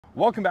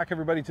Welcome back,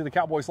 everybody, to the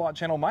Cowboy Slot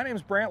Channel. My name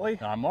is Brantley.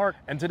 I'm Mark.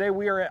 And today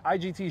we are at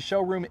IGT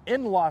showroom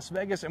in Las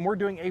Vegas, and we're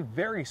doing a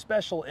very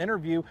special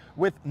interview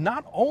with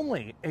not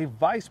only a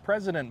vice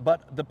president,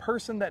 but the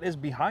person that is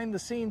behind the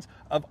scenes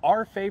of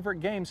our favorite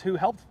games, who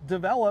helped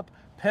develop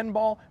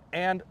Pinball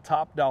and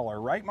Top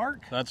Dollar. Right,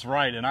 Mark? That's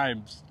right.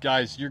 And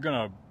guys, you're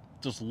going to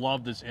just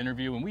love this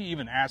interview. And we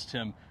even asked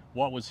him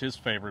what was his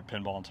favorite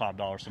Pinball and Top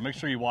Dollar. So make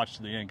sure you watch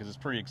to the end because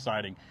it's pretty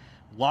exciting.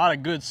 A lot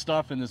of good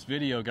stuff in this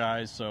video,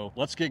 guys. So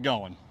let's get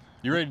going.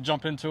 You ready to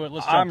jump into it?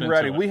 Let's jump into it. I'm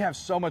ready. We have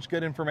so much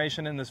good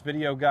information in this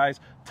video, guys.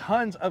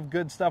 Tons of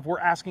good stuff. We're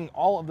asking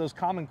all of those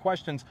common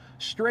questions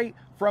straight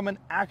from an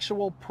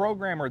actual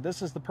programmer.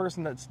 This is the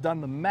person that's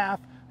done the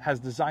math, has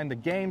designed the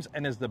games,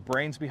 and is the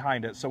brains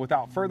behind it. So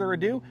without further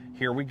ado,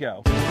 here we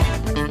go.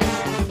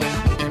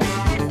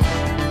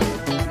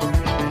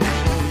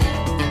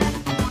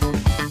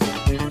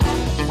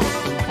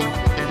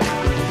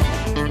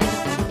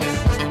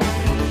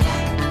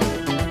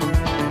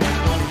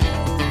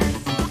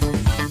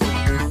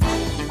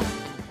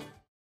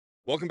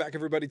 Welcome back,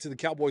 everybody, to the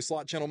Cowboy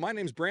Slot Channel. My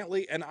name's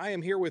Brantley, and I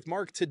am here with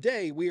Mark.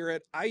 Today, we are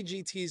at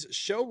IGT's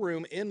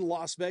showroom in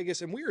Las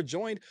Vegas, and we are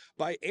joined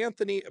by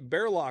Anthony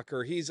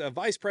Berlocker. He's a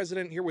vice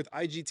president here with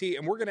IGT,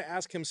 and we're going to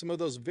ask him some of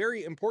those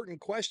very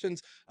important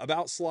questions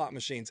about slot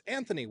machines.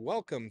 Anthony,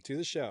 welcome to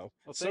the show.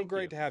 Well, so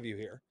great to have you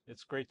here.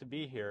 It's great to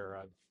be here.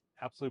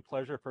 Absolute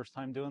pleasure. First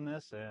time doing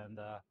this, and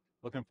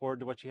looking forward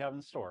to what you have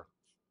in store.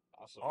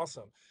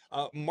 Awesome.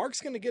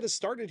 Mark's going to get us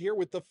started here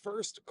with the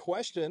first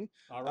question.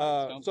 All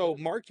right. So,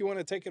 Mark, you want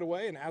to take it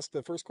away and ask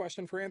the first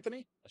question for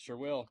Anthony? I sure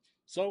will.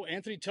 So,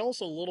 Anthony, tell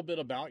us a little bit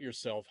about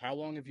yourself. How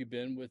long have you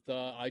been with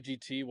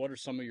IGT? What are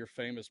some of your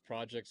famous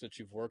projects that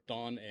you've worked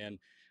on? And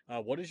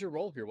what is your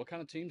role here? What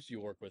kind of teams do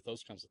you work with?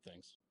 Those kinds of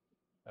things.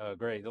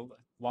 Great.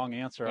 Long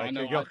answer. I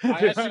know.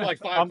 I asked you like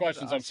 5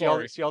 questions. I'm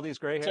sorry. See all these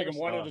gray hairs? Take them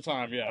one at a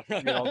time,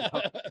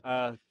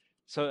 yeah.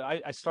 So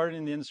I started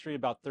in the industry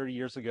about 30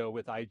 years ago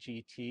with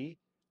IGT.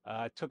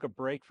 Took a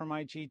break from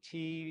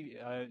IGT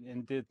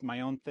and did my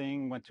own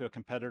thing, went to a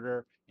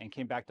competitor, and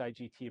came back to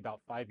IGT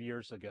about 5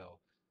 years ago.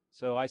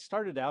 So I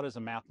started out as a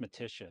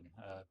mathematician,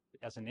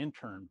 as an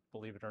intern,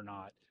 believe it or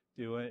not,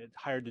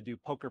 hired to do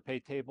poker pay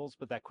tables,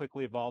 but that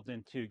quickly evolved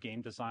into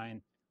game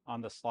design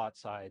on the slot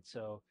side.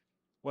 So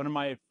one of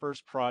my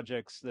first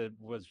projects that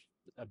was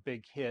a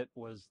big hit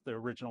was the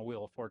original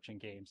Wheel of Fortune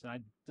games. And I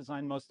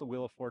designed most of the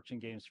Wheel of Fortune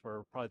games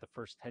for probably the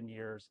first 10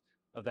 years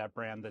of that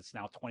brand that's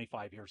now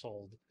 25 years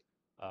old,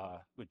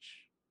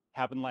 which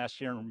happened last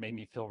year and made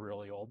me feel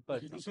really old.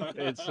 But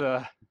it's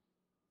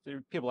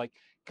people like,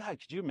 God,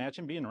 could you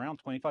imagine being around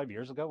 25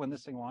 years ago when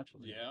this thing launched?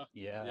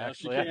 Yeah,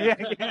 actually.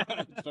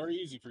 It's very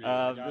easy for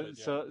you.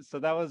 So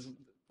that was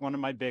one of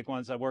my big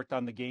ones. I worked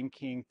on the Game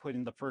King,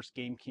 putting the first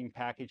Game King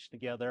package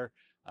together.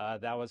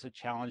 That was a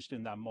challenge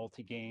doing that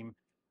multi-game.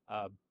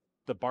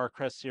 The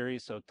Barcrest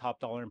series, so Top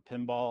Dollar and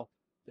Pinball,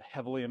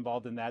 heavily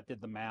involved in that, did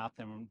the math,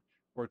 and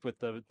worked with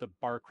the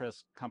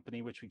Barcrest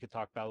company, which we could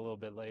talk about a little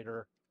bit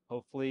later,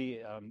 hopefully,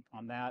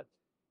 on that.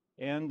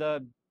 And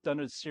done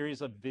a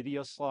series of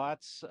video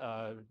slots,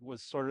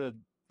 was sort of,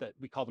 that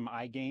we call them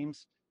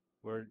iGames,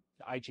 were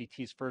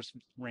IGT's first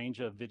range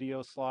of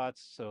video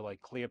slots, so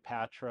like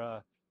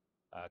Cleopatra,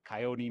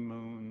 Coyote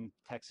Moon,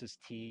 Texas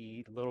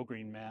Tea, Little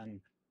Green Men,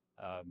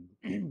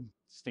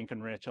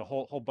 Stinkin' Rich, a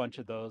whole bunch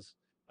of those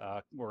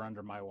were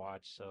under my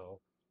watch. So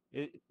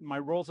my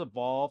roles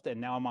evolved, and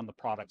now I'm on the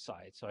product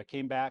side. So I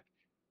came back,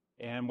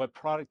 and what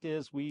product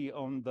is, we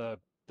own the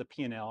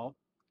P&L,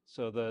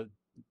 so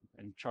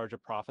in charge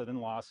of profit and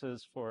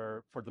losses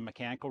for the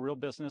mechanical reel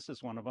business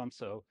is one of them.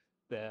 So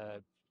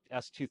the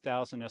S2000,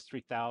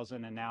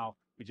 S3000, and now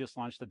we just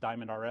launched the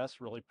Diamond RS.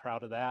 Really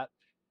proud of that.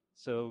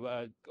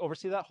 So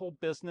oversee that whole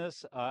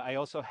business. I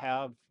also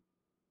have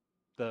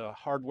the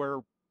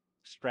hardware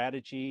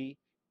strategy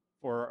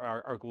for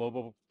our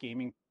global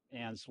gaming,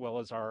 as well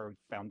as our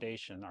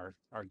foundation,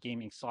 our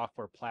gaming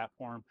software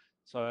platform.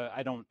 So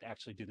I don't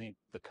actually do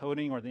the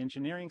coding or the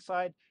engineering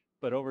side,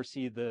 but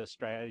oversee the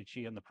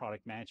strategy and the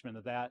product management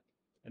of that.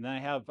 And then I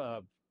have,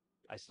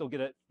 I still get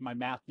it, my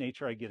math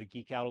nature, I get to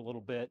geek out a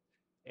little bit.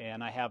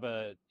 And I have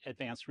a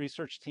advanced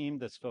research team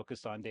that's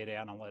focused on data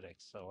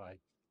analytics. So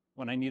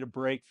when I need a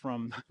break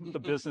from the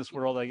business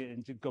world, I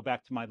go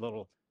back to my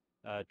little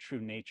true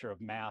nature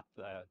of math,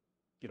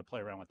 get to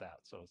play around with that.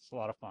 So it's a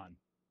lot of fun.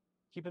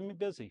 Keeping me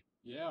busy.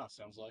 Yeah,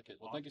 sounds like it.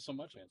 Well, thank you so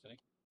much, Anthony.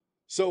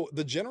 So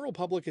the general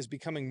public is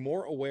becoming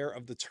more aware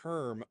of the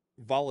term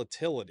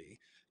volatility.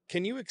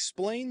 Can you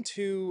explain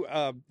to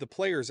the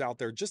players out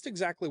there just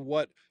exactly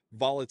what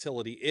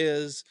volatility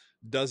is?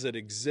 Does it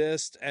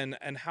exist? And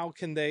how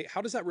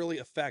does that really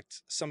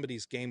affect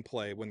somebody's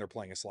gameplay when they're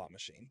playing a slot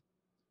machine?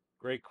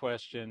 Great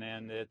question,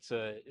 and it's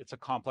a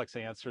complex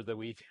answer that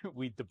we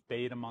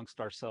debate amongst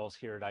ourselves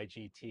here at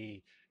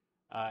IGT.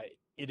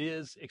 It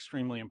is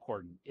extremely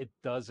important. It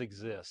does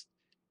exist,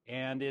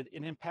 and it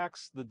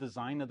impacts the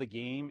design of the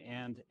game,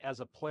 and as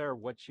a player,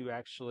 what you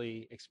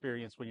actually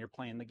experience when you're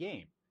playing the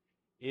game.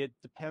 It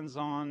depends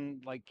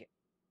on like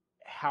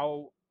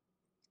how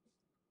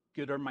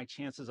good are my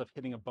chances of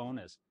hitting a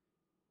bonus?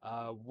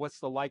 What's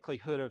the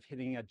likelihood of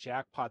hitting a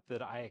jackpot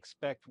that I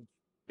expect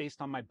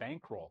based on my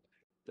bankroll?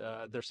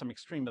 There's some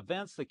extreme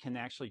events that can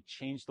actually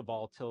change the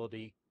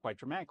volatility quite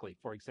dramatically.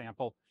 For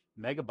example,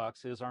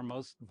 Megabucks is our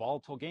most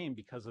volatile game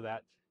because of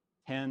that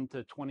 $10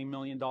 to $20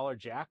 million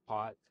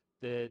jackpot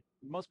that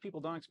most people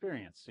don't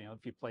experience. You know,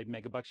 if you played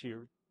Megabucks,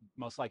 you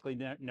most likely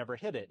never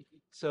hit it.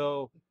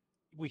 So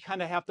we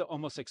kind of have to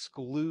almost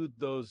exclude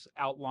those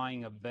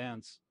outlying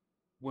events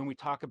when we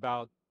talk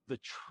about the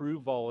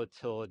true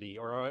volatility,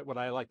 or what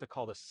I like to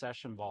call the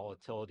session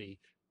volatility,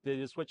 that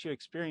is what you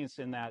experience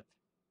in that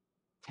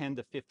 10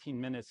 to 15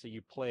 minutes that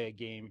you play a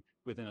game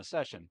within a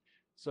session.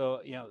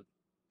 So, you know,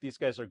 these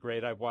guys are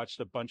great. I've watched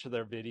a bunch of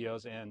their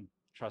videos, and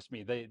trust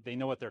me, they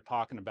know what they're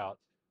talking about.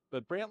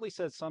 But Brantley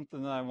said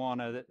something that I want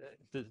to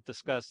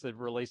discuss that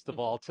relates to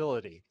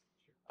volatility.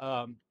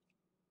 Pinball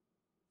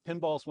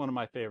is one of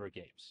my favorite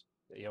games.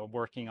 You know,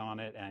 working on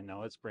it, and I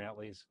know it's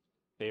Brantley's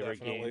favorite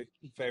Definitely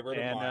game. favorite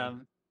of And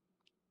mine.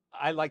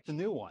 I like the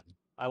new one.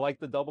 I like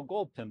the double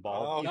gold pinball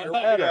Oh, here even we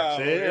better. go.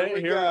 See, Here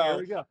we here go.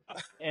 we go.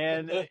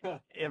 And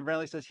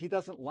Brantley says he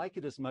doesn't like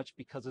it as much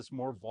because it's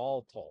more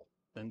volatile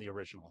than the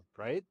original,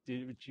 right?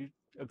 Would you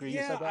agree? You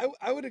Yeah, said that?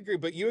 I would agree,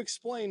 but you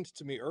explained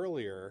to me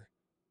earlier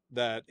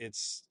that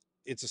it's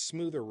a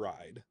smoother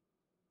ride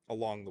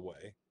along the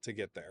way to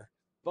get there.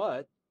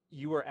 But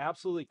you were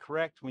absolutely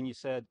correct when you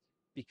said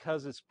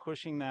because it's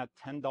pushing that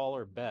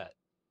 $10 bet,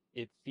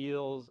 it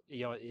feels,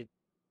 you know,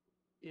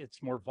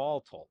 it's more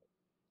volatile.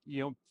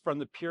 You know, from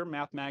the pure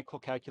mathematical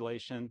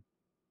calculation,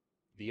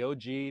 the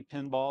OG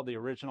pinball, the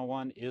original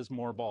one, is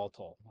more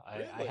volatile.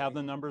 I have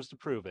the numbers to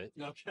prove it.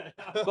 Okay.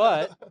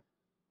 But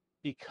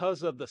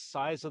because of the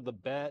size of the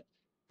bet,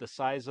 the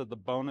size of the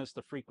bonus,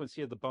 the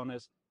frequency of the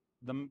bonus,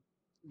 the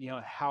you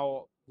know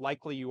how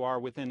likely you are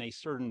within a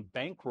certain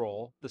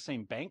bankroll, the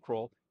same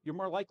bankroll, you're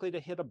more likely to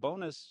hit a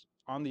bonus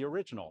on the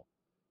original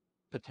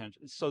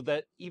potential. So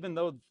that even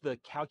though the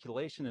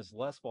calculation is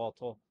less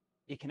volatile,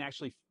 it can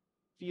actually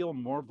feel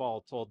more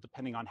volatile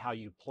depending on how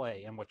you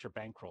play and what your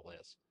bankroll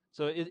is.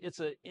 So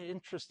it's an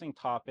interesting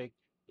topic.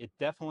 It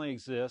definitely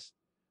exists,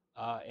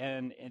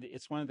 and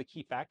it's one of the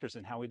key factors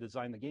in how we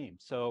design the game.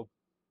 So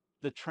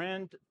the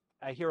trend,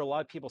 I hear a lot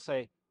of people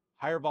say,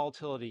 higher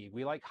volatility.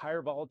 We like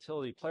higher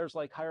volatility. Players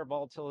like higher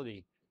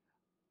volatility.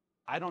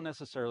 I don't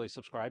necessarily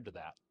subscribe to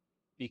that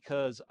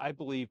because I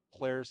believe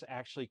players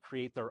actually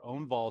create their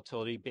own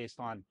volatility based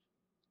on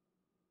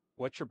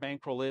what your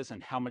bankroll is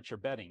and how much you're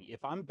betting.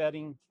 If I'm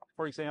betting,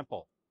 for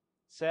example,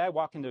 say I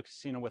walk into a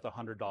casino with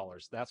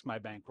 $100, that's my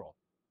bankroll.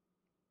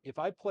 If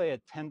I play a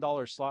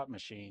 $10 slot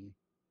machine,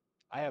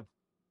 I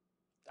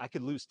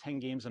could lose 10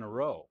 games in a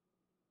row.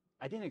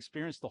 I didn't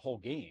experience the whole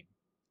game,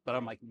 but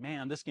I'm like,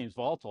 man, this game's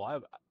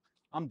volatile.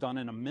 I'm done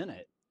in a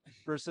minute.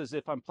 Versus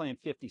if I'm playing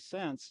 50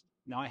 cents,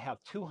 now I have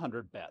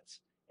 200 bets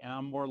and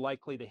I'm more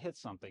likely to hit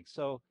something.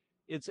 So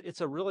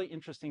it's a really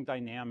interesting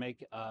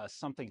dynamic,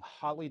 something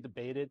hotly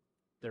debated.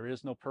 There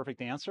is no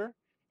perfect answer.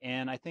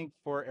 And I think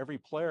for every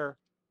player,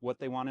 what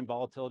they want in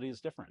volatility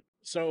is different.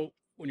 So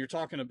when you're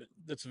talking about,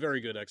 that's a very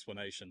good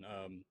explanation.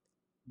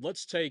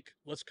 Let's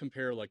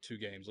compare like two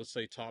games. Let's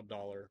say Top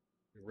Dollar,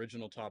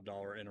 original Top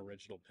Dollar, and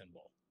original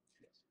Pinball.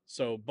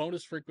 So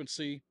bonus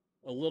frequency,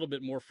 a little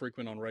bit more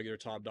frequent on regular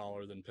Top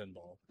Dollar than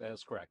Pinball. That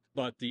is correct.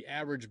 But the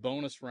average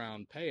bonus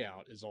round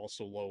payout is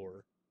also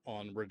lower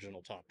on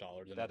original Top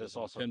Dollar than That is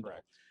also Pinball.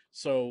 correct.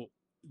 So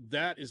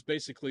that is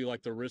basically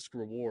like the risk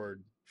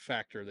reward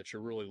factor that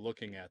you're really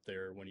looking at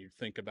there when you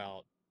think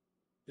about,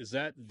 is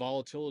that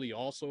volatility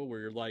also where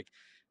you're like,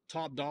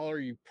 Top Dollar,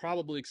 you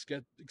probably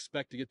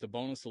expect to get the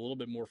bonus a little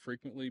bit more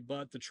frequently,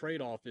 but the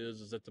trade-off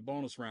is that the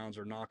bonus rounds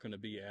are not going to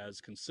be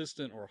as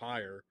consistent or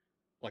higher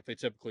like they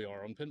typically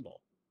are on Pinball.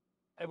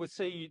 I would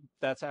say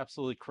that's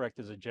absolutely correct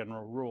as a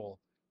general rule.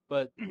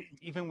 But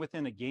even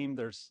within a game,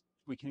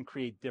 we can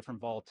create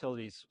different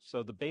volatilities.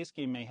 So the base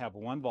game may have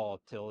one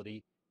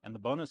volatility, and the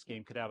bonus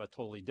game could have a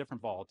totally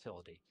different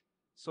volatility.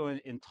 So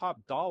in Top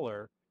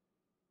Dollar,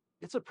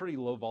 it's a pretty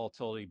low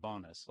volatility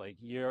bonus. Like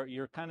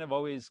you're kind of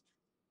always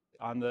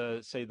on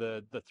the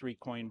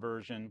 3-coin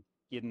version,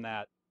 getting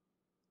that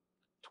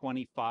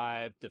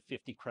 25 to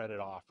 50 credit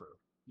offer.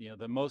 You know,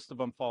 the most of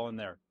them fall in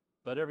there.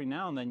 But every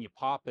now and then you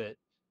pop it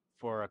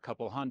for a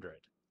couple hundred,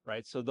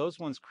 right? So those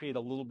ones create a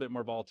little bit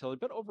more volatility,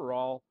 but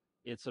overall,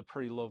 it's a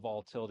pretty low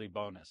volatility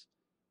bonus.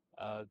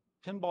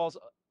 Pinball's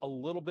a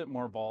little bit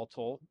more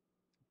volatile,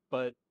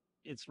 but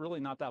it's really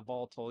not that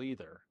volatile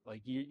either.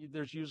 Like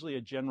there's usually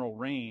a general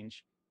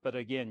range, but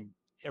again,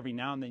 every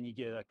now and then you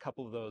get a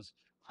couple of those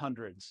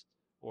hundreds,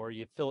 or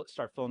you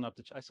start filling up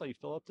I saw you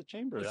fill up the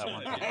chamber that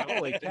one time.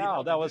 Holy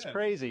cow, that was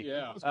crazy.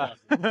 Yeah.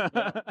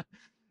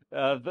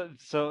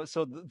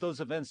 Those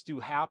events do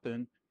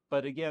happen,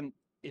 but again,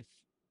 if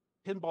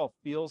pinball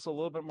feels a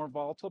little bit more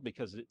volatile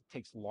because it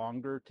takes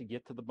longer to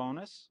get to the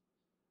bonus,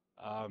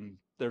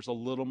 there's a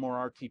little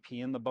more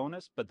RTP in the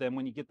bonus, but then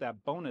when you get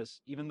that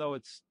bonus, even though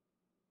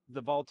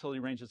the volatility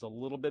range is a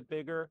little bit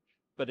bigger,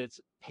 but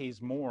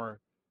pays more,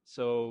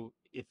 so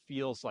it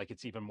feels like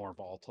it's even more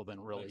volatile than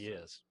it really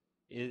is.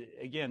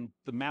 Again,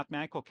 the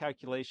mathematical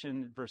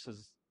calculation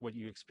versus what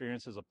you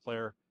experience as a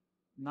player,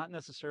 not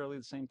necessarily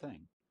the same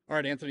thing. All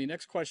right, Anthony,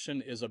 next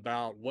question is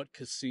about what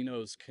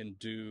casinos can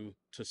do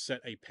to set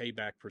a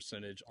payback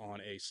percentage on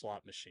a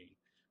slot machine.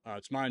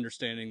 It's my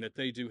understanding that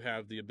they do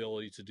have the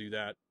ability to do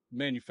that.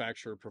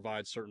 Manufacturer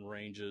provides certain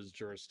ranges,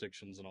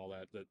 jurisdictions, and all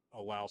that that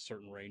allow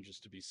certain ranges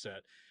to be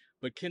set.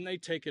 But can they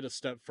take it a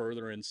step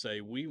further and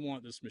say, we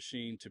want this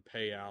machine to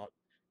pay out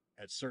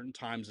at certain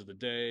times of the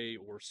day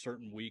or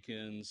certain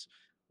weekends,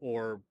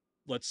 or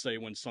let's say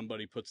when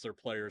somebody puts their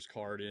player's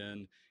card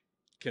in,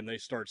 can they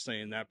start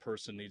saying that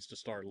person needs to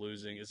start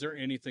losing? Is there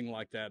anything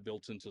like that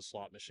built into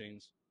slot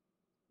machines?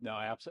 No,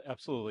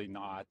 absolutely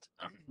not.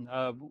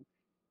 Uh,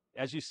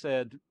 as you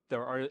said,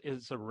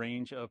 is a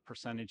range of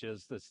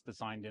percentages that's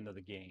designed into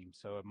the game.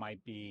 So it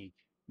might be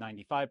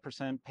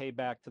 95%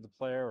 payback to the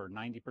player or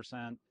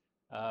 90%.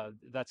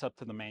 That's up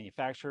to the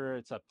manufacturer.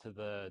 It's up to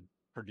the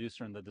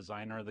producer and the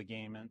designer of the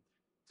game and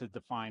to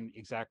define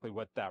exactly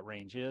what that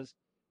range is.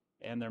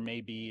 And there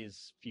may be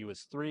as few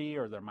as 3,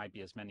 or there might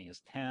be as many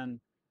as 10,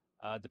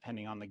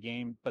 depending on the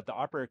game. But the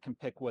operator can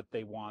pick what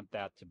they want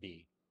that to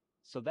be.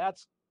 So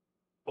that's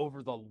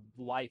over the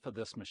life of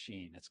this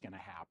machine, it's going to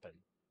happen,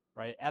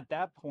 right? At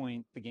that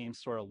point, the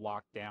game's sort of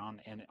locked down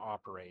and it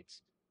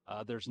operates.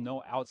 There's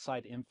no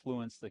outside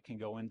influence that can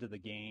go into the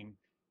game.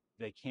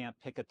 They can't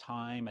pick a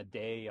time, a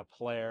day, a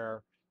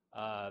player.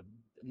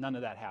 None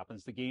of that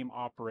happens. The game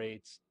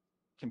operates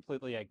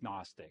completely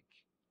agnostic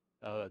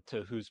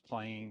to who's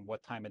playing,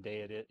 what time of day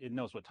it is. It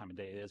knows what time of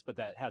day it is, but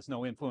that has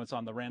no influence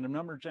on the random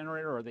number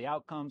generator or the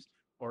outcomes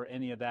or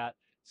any of that.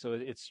 So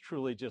it's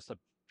truly just a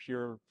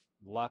pure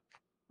luck,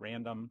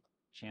 random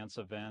chance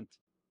event.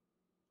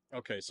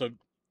 Okay, so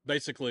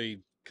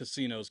basically,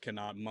 casinos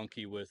cannot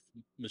monkey with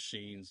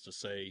machines to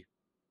say,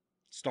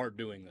 start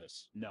doing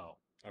this. No,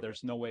 Okay.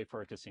 there's no way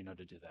for a casino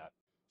to do that.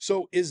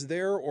 So, is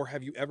there, or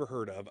have you ever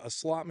heard of, a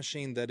slot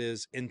machine that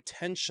is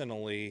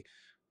intentionally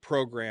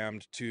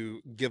programmed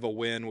to give a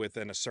win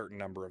within a certain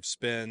number of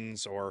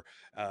spins, or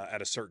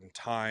at a certain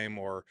time,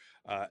 or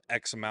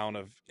X amount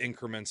of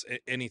increments,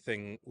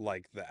 anything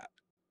like that?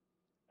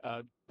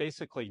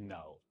 Basically,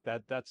 no.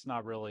 That's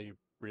not really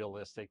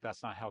realistic.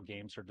 That's not how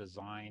games are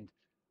designed.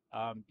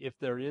 If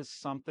there is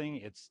something,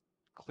 it's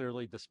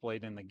clearly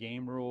displayed in the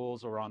game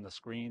rules or on the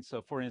screen.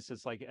 So, for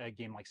instance, like a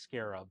game like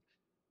Scarab,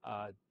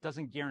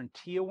 doesn't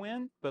guarantee a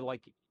win, but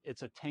like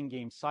it's a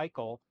 10-game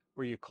cycle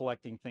where you're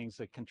collecting things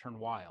that can turn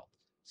wild.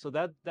 So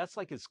that's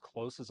like as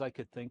close as I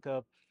could think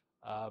of.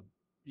 Uh,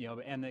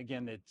 and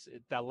again,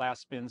 that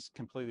last spin's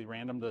completely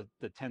random.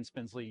 The 10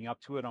 spins leading up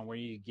to it on where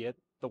you get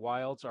the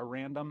wilds are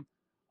random.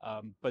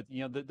 But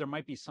there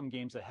might be some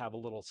games that have a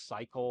little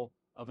cycle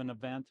of an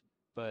event,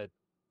 but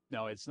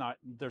no, it's not.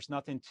 There's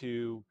nothing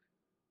to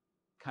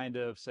kind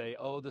of say,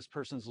 oh, this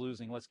person's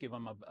losing, let's give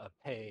them a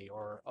pay,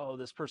 or oh,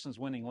 this person's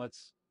winning,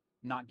 let's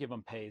not give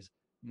them pays.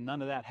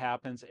 None of that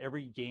happens.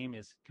 Every game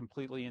is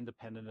completely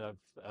independent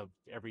of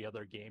every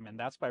other game, and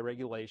that's by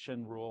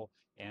regulation rule,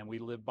 and we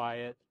live by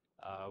it.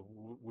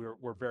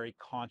 We're very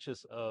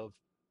conscious of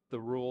the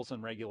rules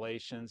and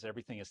regulations.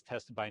 Everything is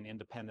tested by an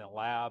independent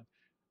lab.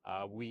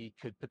 We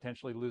could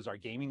potentially lose our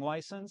gaming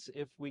license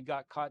if we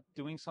got caught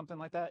doing something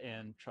like that,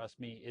 and trust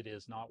me, it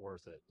is not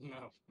worth it.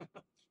 No.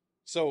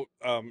 So,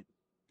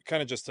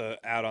 kind of just to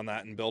add on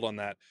that and build on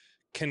that,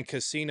 can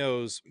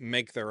casinos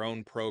make their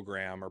own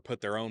program or put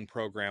their own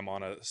program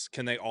on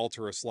can they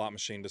alter a slot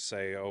machine to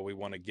say, oh, we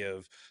want to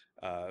give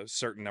a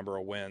certain number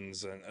of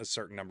wins and a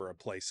certain number of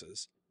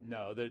places?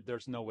 No,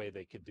 there's no way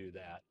they could do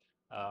that.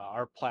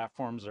 Our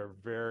platforms are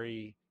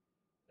very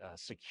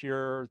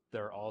secure.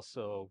 They're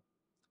also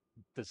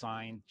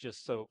designed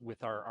just so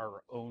with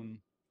our own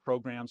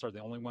programs are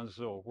the only ones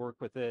that will work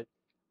with it.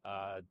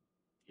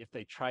 If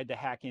they tried to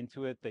hack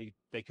into it,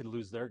 they could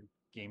lose their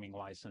gaming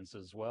license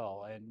as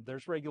well. And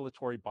there's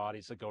regulatory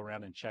bodies that go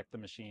around and check the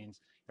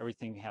machines.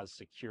 Everything has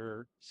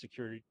secure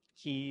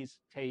keys,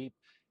 tape,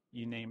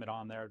 you name it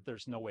on there.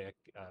 There's no way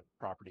a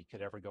property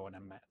could ever go in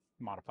and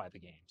modify the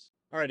games.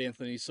 All right,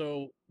 Anthony.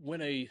 So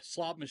when a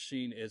slot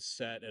machine is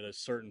set at a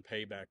certain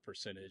payback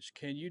percentage,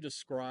 can you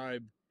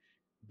describe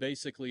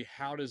basically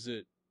how does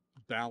it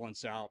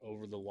balance out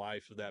over the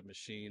life of that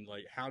machine?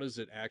 Like, how does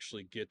it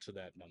actually get to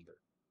that number?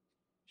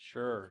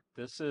 Sure.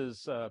 This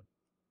is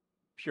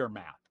pure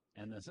math.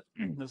 And this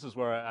this is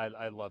where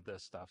I love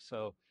this stuff.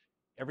 So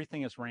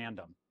everything is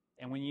random.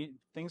 And when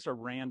things are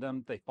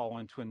random, they fall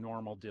into a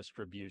normal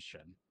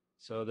distribution.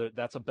 So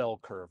that's a bell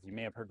curve. You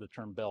may have heard the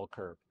term bell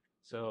curve.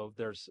 So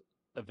there's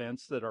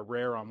events that are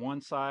rare on one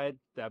side.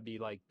 That'd be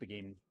like the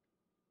game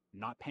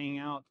not paying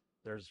out.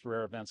 There's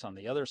rare events on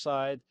the other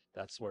side.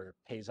 That's where it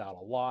pays out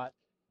a lot.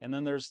 And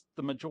then there's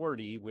the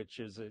majority, which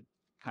is it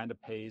kind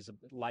of pays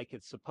like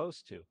it's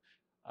supposed to.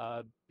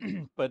 Uh,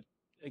 but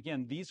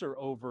again, these are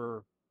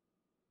over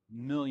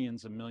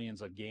millions and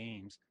millions of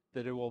games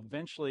that it will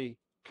eventually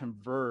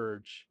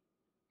converge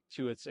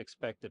to its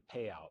expected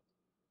payout.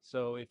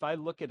 So if I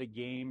look at a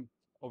game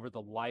over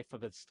the life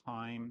of its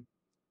time,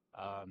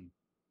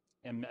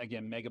 and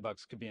again,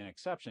 megabucks could be an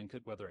exception,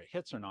 whether it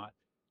hits or not.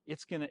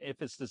 it's gonna,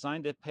 if it's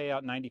designed to pay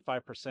out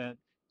 95%,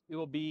 it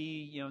will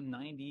be,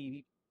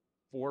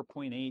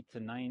 94.8 to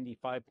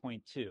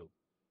 95.2.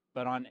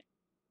 But on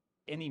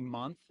any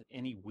month,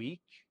 any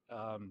week,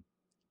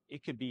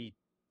 it could be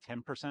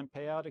 10%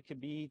 payout, it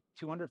could be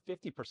 250%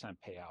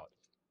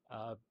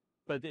 payout.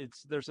 But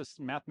there's this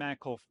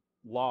mathematical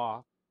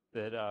law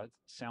that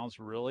sounds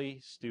really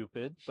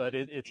stupid, but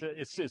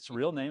its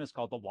real name is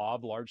called the law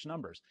of large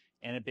numbers,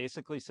 and it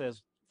basically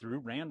says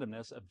through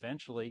randomness,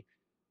 eventually,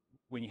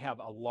 when you have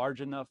a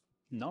large enough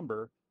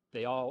number,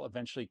 they all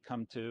eventually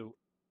come to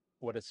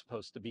what it's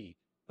supposed to be.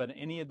 But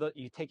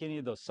you take any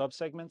of those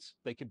subsegments,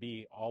 they could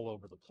be all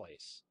over the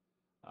place.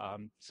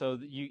 So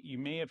you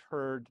may have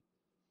heard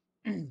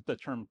the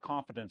term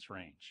confidence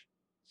range.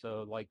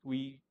 So like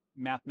we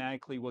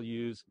mathematically will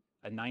use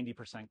a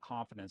 90%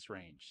 confidence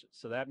range.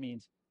 So that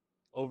means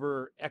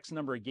over X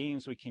number of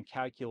games, we can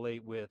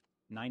calculate with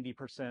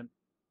 90%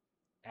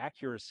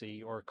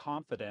 accuracy or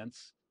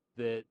confidence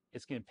that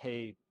it's going to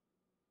pay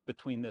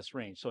between this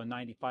range. So a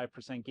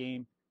 95%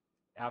 game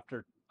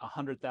after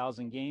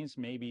 100,000 games,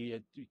 maybe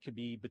it could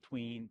be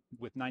between,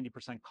 with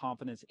 90%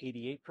 confidence,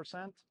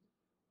 88%,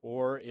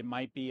 or it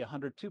might be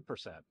 102%.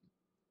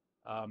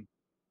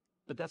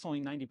 But that's only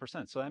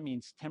 90%. So that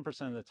means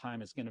 10% of the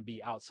time it's going to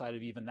be outside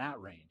of even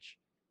that range.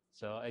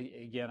 So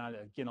again,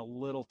 a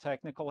little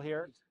technical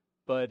here,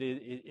 but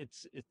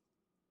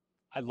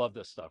I love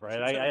this stuff,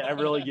 right? I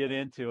really get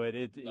into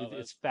it.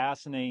 It's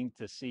fascinating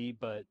to see,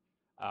 but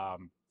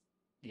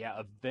yeah,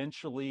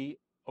 eventually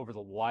over the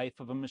life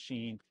of a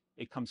machine,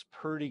 it comes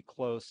pretty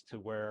close to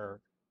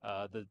where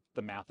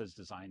the math is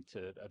designed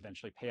to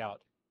eventually pay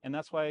out. And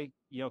that's why,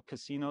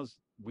 casinos,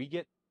 we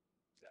get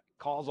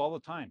calls all the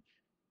time.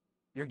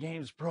 Your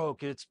game's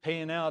broke. It's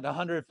paying out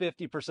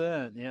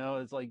 150%.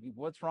 It's like,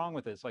 what's wrong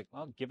with it? It's like,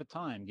 well, give it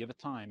time. Give it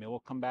time. It will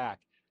come back.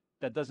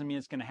 That doesn't mean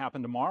it's going to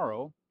happen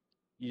tomorrow.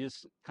 You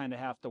just kind of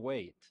have to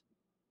wait.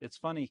 It's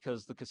funny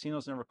because the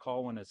casinos never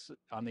call when it's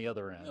on the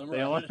other end.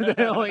 Right.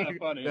 They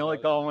only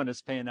call when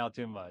it's paying out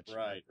too much.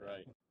 Right.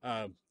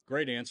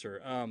 Great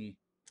answer.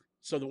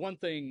 So the one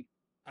thing,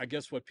 I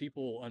guess, what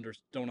people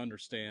don't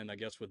understand, I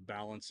guess, with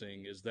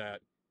balancing is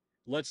that,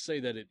 let's say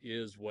that it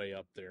is way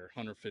up there,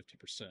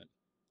 150%.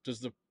 Does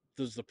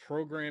the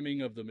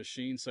programming of the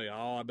machine say,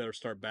 oh, I better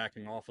start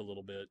backing off a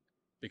little bit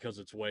because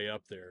it's way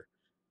up there?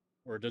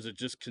 Or does it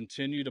just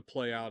continue to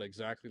play out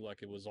exactly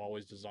like it was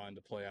always designed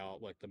to play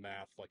out, like the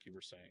math, like you were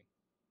saying?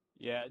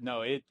 Yeah,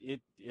 no, it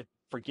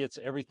forgets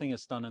everything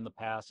it's done in the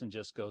past and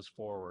just goes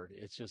forward.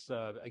 It's just,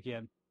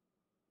 again,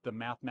 the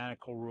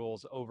mathematical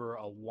rules over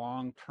a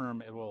long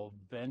term, it will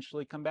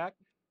eventually come back.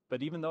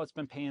 But even though it's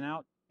been paying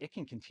out, it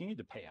can continue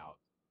to pay out.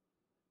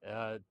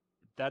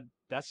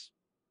 That's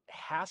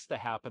has to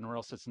happen, or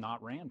else it's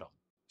not random.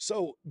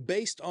 So,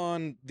 based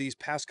on these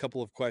past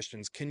couple of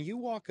questions, can you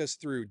walk us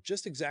through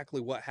just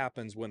exactly what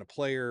happens when a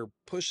player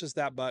pushes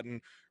that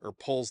button or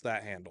pulls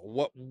that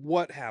handle?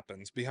 What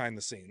happens behind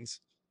the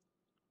scenes?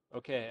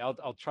 Okay,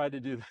 I'll try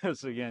to do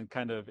this again,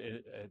 kind of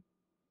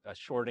a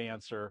short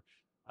answer,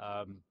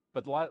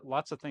 but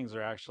lots of things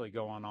are actually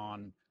going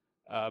on,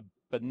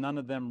 but none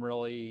of them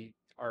really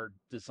are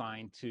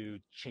designed to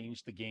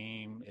change the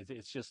game.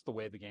 It's just the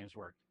way the games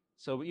work.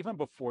 So even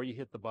before you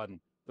hit the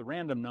button, the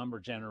random number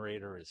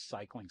generator is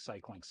cycling. So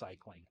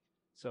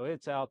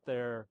it's out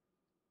there,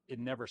 it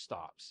never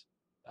stops.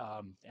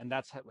 And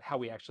that's how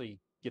we actually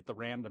get the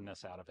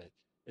randomness out of it.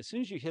 As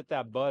soon as you hit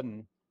that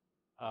button,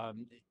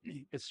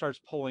 it starts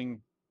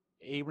pulling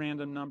a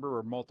random number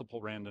or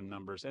multiple random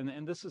numbers.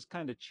 And this has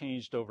kind of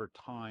changed over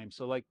time.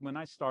 So like when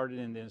I started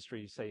in the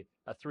industry, say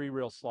a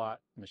 3-reel slot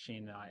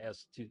machine,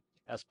 S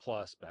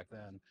plus back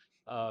then.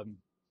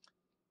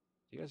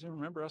 Do you guys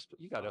remember S?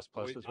 You got S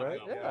pluses,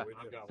 right? Yeah.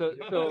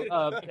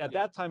 So at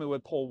that time, it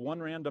would pull one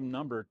random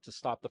number to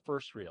stop the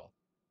first reel.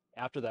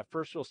 After that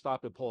first reel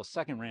stopped, it would pull a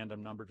second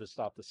random number to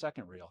stop the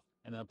second reel,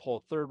 and then pull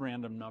a third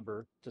random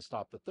number to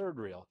stop the third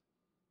reel.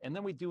 And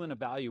then we do an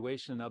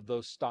evaluation of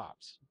those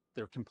stops.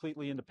 They're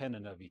completely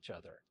independent of each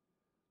other.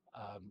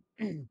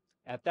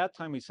 At that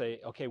time, we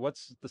say, okay,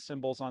 what's the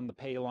symbols on the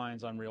pay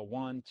lines on reel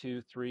 1,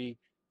 2, 3?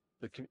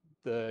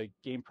 The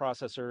game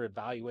processor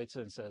evaluates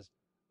it and says,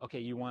 okay,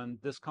 you won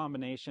this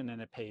combination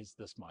and it pays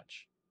this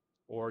much,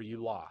 or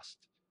you lost.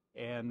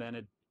 And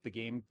then the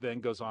game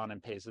then goes on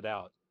and pays it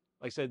out.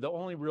 Like I said, the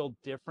only real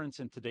difference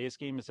in today's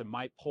game is it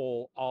might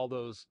pull all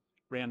those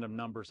random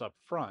numbers up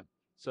front.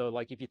 So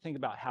like if you think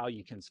about how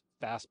you can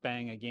fast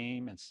bang a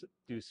game and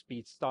do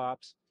speed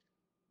stops,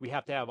 we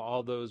have to have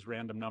all those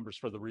random numbers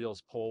for the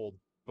reels pulled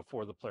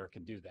before the player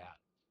can do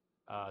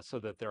that, so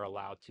that they're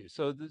allowed to.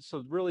 So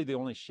really the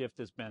only shift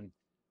has been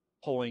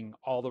pulling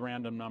all the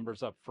random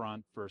numbers up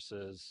front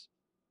versus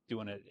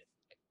doing it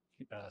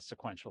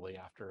sequentially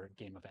after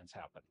game events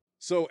happen.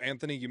 So,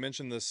 Anthony, you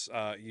mentioned this,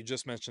 you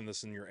just mentioned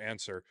this in your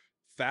answer,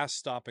 fast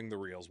stopping the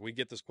reels. We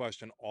get this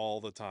question all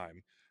the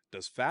time.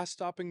 Does fast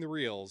stopping the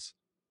reels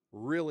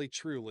really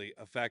truly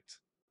affect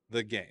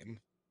the game?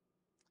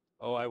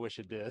 Oh, I wish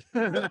it did.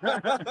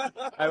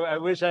 I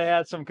wish I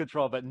had some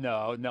control, but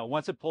no.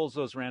 Once it pulls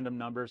those random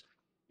numbers,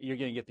 you're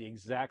going to get the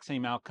exact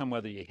same outcome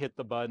whether you hit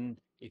the button,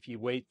 if you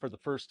wait for the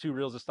first 2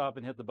 reels to stop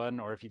and hit the button,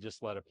 or if you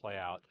just let it play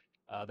out.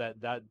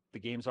 That the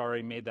game's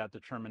already made that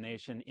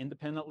determination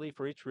independently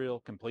for each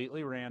reel,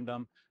 completely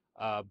random.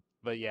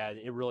 But yeah,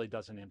 it really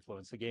doesn't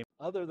influence the game,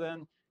 other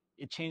than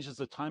it changes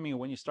the timing of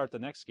when you start the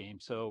next game.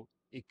 So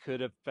it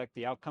could affect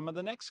the outcome of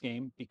the next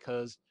game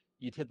because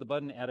you'd hit the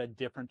button at a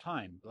different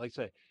time. Like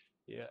I say,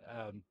 yeah,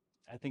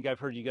 I think I've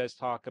heard you guys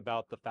talk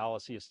about the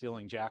fallacy of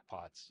stealing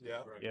jackpots.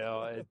 Yeah. You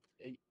know,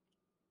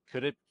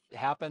 could it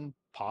happen?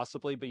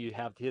 Possibly, but you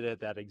have to hit it at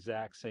that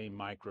exact same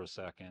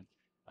microsecond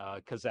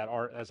because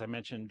as I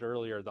mentioned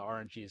earlier, the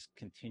RNG is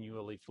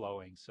continually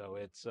flowing. So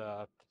it's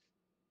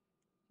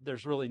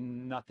there's really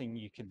nothing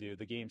you can do.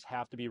 The games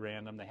have to be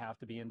random. They have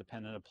to be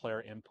independent of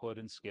player input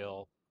and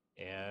skill,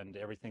 and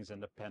everything's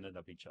independent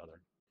of each other.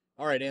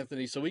 All right,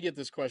 Anthony. So we get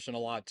this question a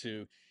lot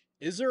too.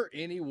 Is there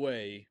any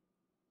way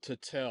to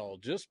tell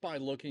just by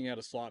looking at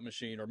a slot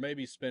machine or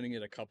maybe spinning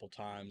it a couple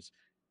times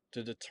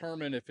to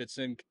determine if it's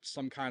in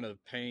some kind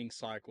of paying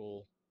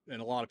cycle?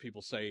 And a lot of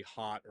people say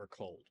hot or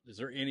cold. Is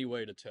there any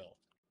way to tell?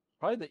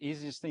 Probably the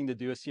easiest thing to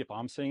do is see if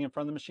I'm sitting in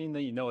front of the machine,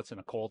 then you know it's in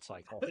a cold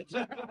cycle.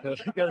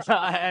 Because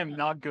I am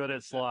not good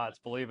at slots,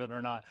 believe it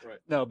or not. Right.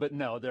 No, but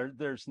no,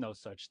 there's no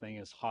such thing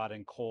as hot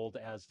and cold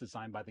as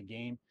designed by the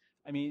game.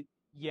 I mean,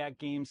 yeah,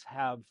 games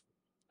have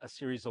a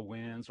series of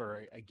wins,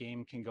 or a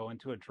game can go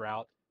into a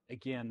drought.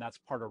 Again, that's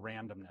part of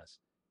randomness.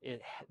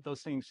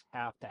 Those things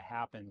have to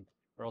happen,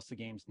 or else the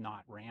game's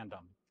not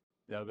random.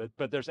 Yeah,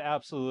 but there's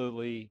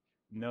absolutely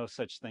no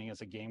such thing as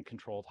a game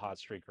controlled hot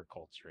streak or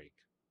cold streak.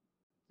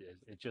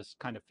 It just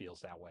kind of feels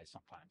that way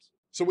sometimes.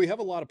 So we have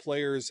a lot of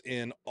players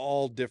in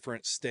all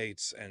different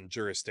states and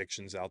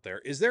jurisdictions out there.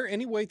 Is there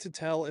any way to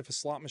tell if a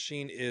slot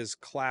machine is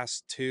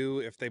class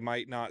 2 if they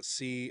might not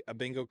see a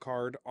bingo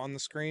card on the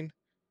screen?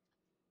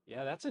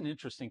 Yeah, that's an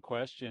interesting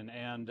question,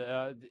 and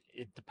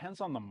it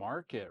depends on the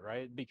market,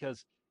 right?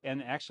 Because,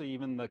 and actually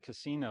even the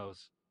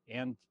casinos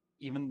and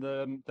even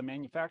the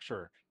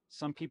manufacturer,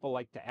 some people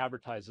like to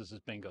advertise this as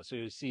bingo. So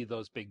you see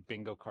those big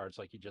bingo cards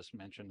like you just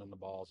mentioned on the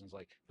balls, and it's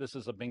like, this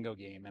is a bingo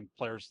game, and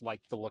players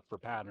like to look for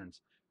patterns.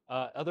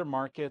 Other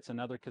markets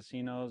and other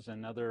casinos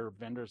and other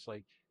vendors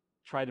like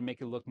try to make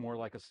it look more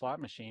like a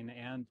slot machine.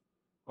 And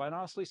quite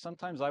honestly,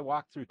 sometimes I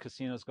walk through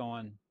casinos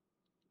going,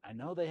 I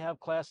know they have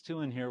class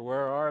 2 in here.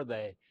 Where are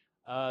they?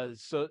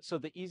 So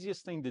the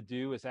easiest thing to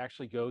do is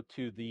actually go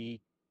to the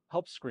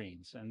help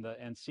screens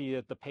and see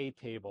at the pay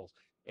tables.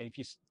 And if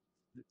you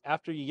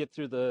after you get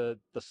through the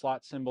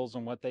slot symbols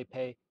and what they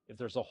pay, if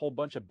there's a whole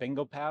bunch of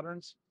bingo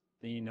patterns,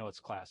 then you know it's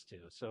class 2.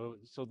 So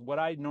what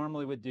I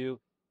normally would do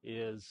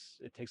is,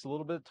 it takes a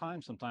little bit of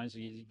time. Sometimes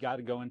you got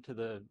to go into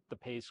the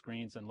pay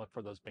screens and look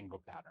for those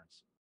bingo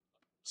patterns.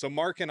 So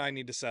Mark and I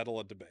need to settle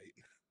a debate.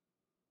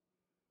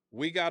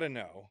 We got to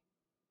know,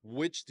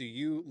 which do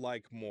you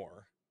like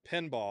more,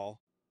 pinball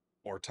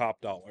or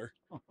top dollar?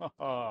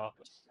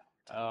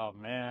 Oh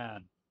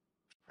man,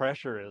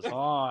 pressure is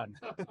on.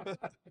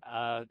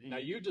 Now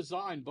you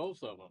designed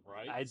both of them,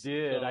 right? I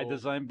did. I So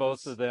designed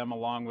both of them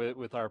along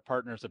with our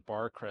partners at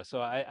Barcrest.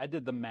 So I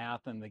did the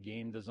math and the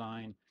game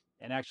design,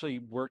 and actually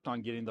worked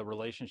on getting the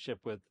relationship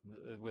with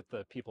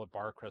the people at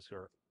Barcrest, who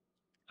are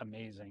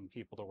amazing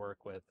people to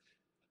work with.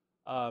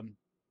 Um,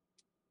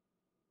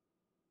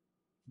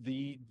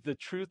 the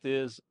truth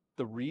is,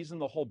 the reason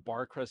the whole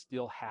Barcrest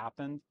deal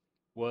happened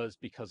was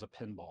because of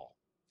pinball.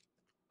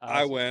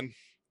 I win.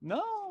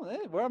 No,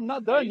 well, I'm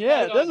not done he's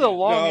yet. not This is a done yet.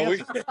 long No,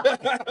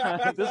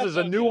 answer. This is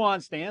a Okay.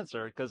 nuanced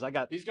answer because I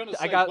got He's gonna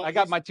I say got both. I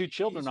got He's- my 2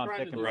 children he's I'm trying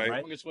to picking do from, the Right.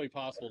 right? longest way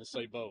possible to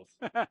say both.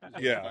 Is what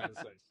he's Yeah. trying to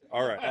say.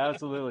 All right.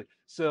 Absolutely.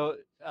 So,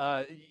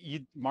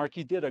 Mark,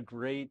 you did a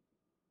great,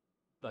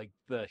 like,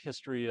 the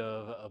history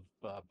of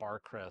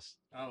Barcrest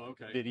Oh,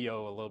 okay.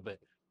 video a little bit.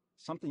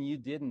 Something you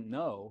didn't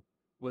know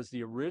was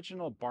the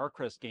original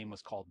Barcrest game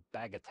was called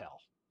Bagatelle.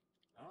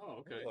 Oh,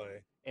 okay. Really?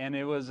 And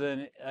it was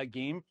a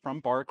game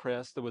from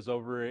Barcrest that was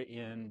over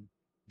in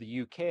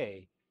the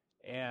UK.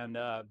 And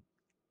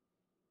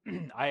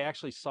I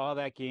actually saw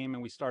that game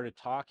and we started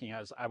talking.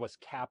 I was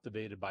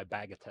captivated by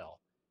Bagatelle.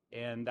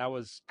 And that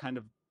was kind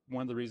of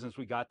one of the reasons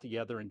we got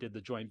together and did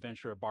the joint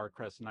venture of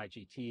Barcrest and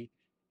IGT.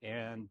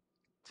 And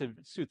to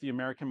suit the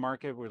American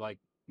market, we're like,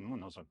 no one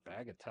knows what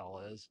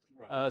Bagatelle is.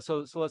 Right.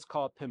 So let's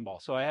call it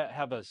pinball. So I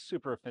have a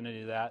super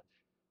affinity to that.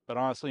 But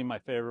honestly, my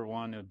favorite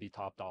one would be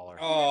Top Dollar.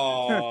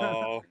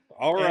 Oh,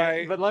 all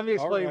right. But let me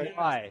All explain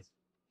right.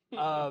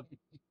 why.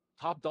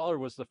 Top Dollar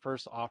was the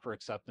first offer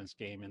acceptance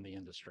game in the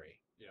industry.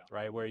 Yeah.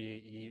 Right, where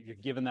you're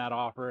given that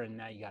offer, and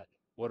now you got,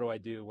 what do I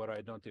do? What do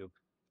I don't do?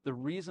 The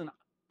reason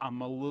I'm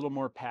a little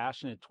more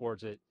passionate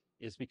towards it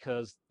is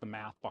because the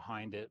math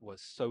behind it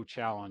was so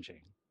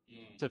challenging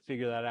to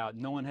figure that out.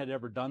 No one had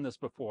ever done this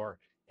before,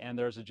 and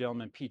there's a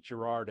gentleman, Pete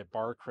Gerard at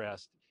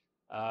Barcrest.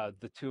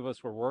 The two of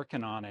us were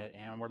working on it,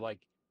 and we're like,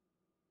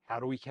 how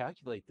do we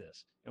calculate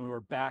this? And we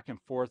were back and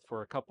forth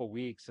for a couple of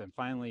weeks, and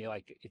finally,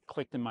 like, it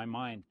clicked in my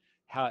mind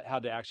how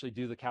to actually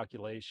do the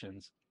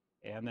calculations.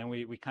 And then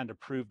we kind of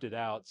proved it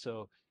out.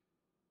 So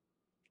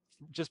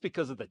just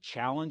because of the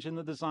challenge in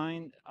the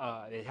design,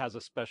 it has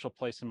a special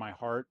place in my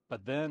heart.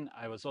 But then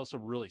I was also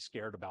really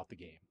scared about the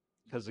game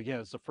because again,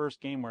 it's the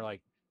first game where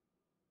like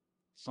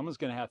someone's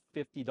going to have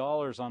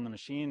 $50 on the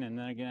machine and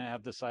they're going to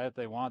have to decide if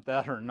they want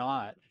that or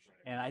not.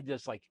 And I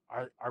just like,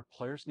 are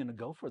players going to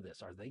go for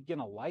this? Are they going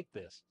to like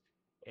this?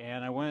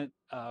 And I went,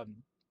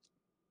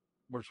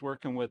 was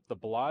working with the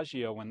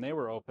Bellagio when they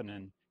were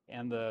opening,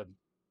 and the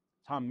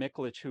Tom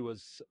Mikulich, who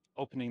was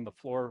opening the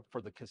floor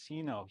for the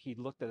casino, he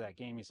looked at that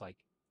game. He's like,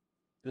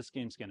 this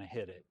game's going to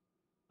hit it.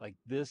 Like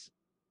this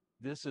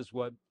is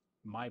what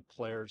my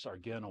players are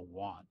going to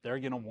want. They're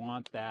going to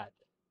want that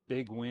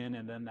big win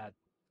and then that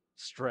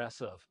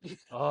stress of,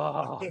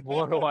 oh,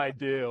 what do I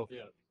do?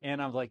 Yeah.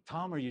 And I'm like,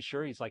 Tom, are you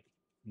sure? He's like,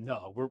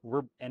 no,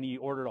 and he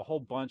ordered a whole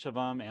bunch of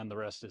them, and the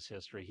rest is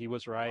history. He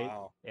was right.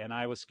 Wow. And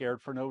I was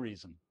scared for no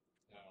reason.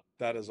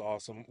 That is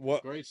awesome.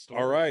 What? Great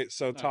story. All right.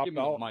 So Now, top give me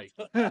the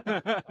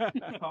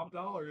dollar. mic. Top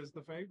dollar is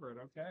the favorite.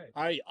 Okay.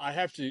 I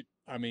have to.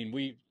 I mean,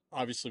 we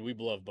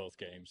love both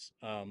games.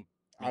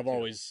 I've too.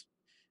 always,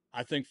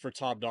 I think for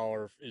top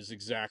dollar is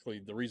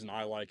exactly the reason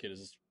I like it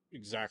is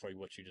exactly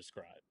what you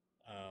described.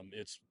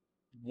 It's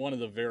one of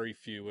the very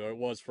few, or it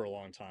was for a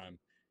long time,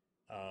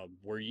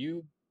 where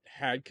you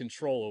had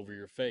control over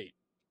your fate,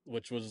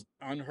 which was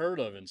unheard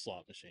of in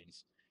slot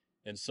machines.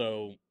 And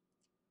so,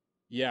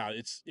 yeah,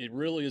 it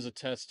really is a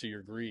test to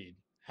your greed.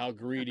 How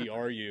greedy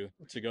are you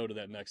to go to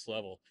that next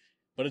level?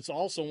 But it's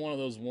also one of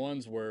those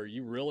ones where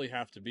you really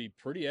have to be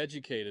pretty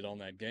educated on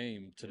that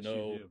game to Yes,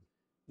 know you do.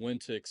 when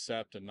to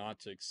accept and not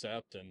to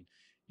accept. And,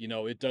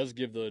 it does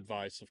give the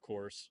advice, of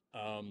course.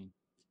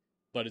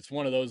 But it's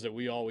one of those that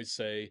we always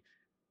say,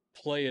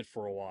 play it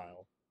for a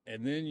while.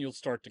 And then you'll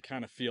start to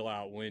kind of feel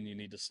out when you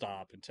need to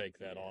stop and take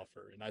that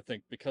offer. And I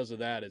think because of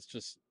that,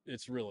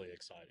 it's really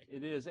exciting.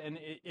 It is, and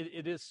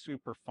it is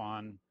super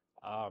fun.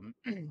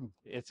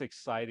 It's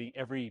exciting.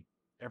 Every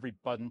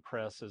button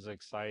press is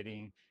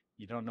exciting.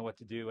 You don't know what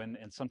to do, and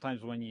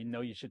sometimes when you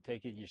know you should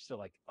take it, you're still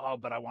like, oh,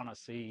 but I want to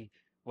see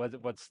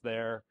what's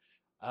there.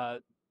 Uh,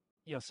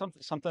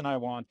 something I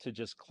want to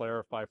just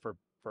clarify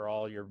for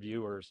all your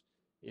viewers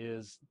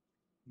is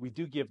we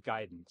do give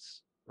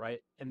guidance, right?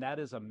 And that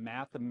is a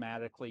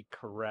mathematically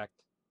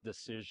correct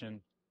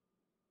decision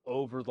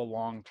over the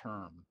long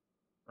term,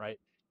 right?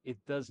 It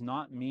does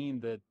not mean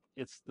that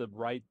it's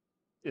going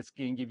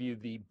to give you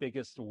the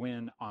biggest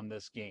win on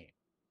this game.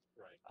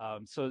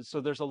 Right. So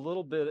there's a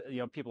little bit,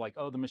 people like,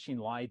 oh, the machine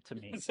lied to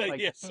me. Say Like,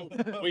 yes,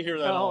 we hear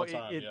that no, all the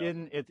time. it yeah.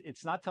 didn't.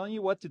 It's not telling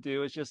you what to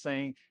do. It's just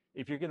saying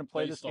if you're going to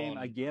play this Based game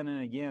on- again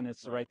and again,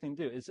 it's the Right. right thing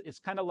to do. It's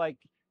kind of like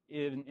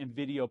in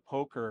video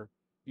poker,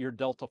 you're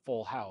dealt a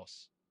full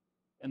house,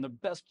 and the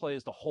best play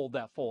is to hold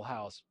that full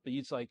house. But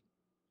it's like,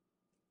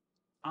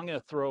 I'm going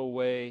to throw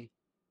away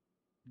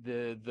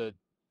the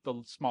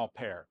small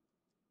pair,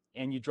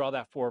 and you draw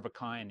that four of a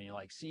kind, and you're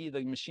like, see,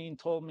 the machine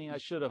told me I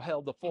should have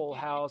held the full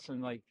house.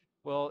 And like,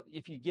 well,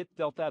 if you get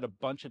dealt that a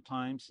bunch of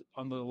times,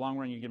 on the long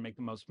run, you're gonna make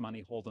the most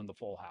money holding the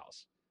full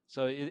house.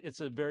 So it's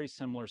a very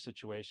similar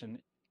situation.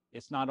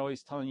 It's not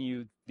always telling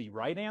you the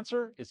right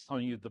answer, it's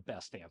telling you the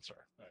best answer.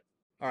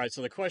 All right.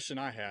 So the question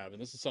I have,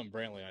 and this is something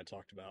Brantley and I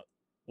talked about.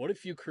 What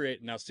if you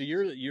create now? So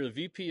you're the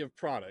VP of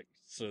product.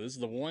 So this is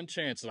the one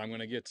chance that I'm going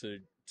to get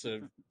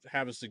to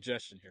have a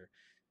suggestion here.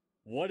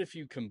 What if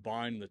you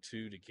combine the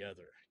two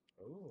together?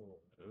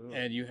 Ooh.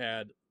 And you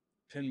had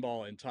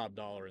pinball and top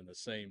dollar in the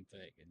same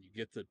thing, and you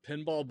get the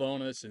pinball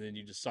bonus, and then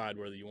you decide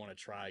whether you want to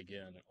try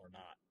again or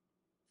not.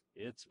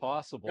 It's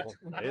possible.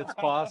 It's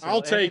possible.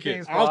 I'll take it.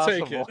 Anything's I'll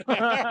take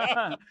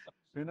possible. it.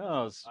 Who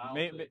knows?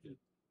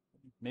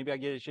 Maybe I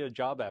get you a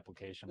job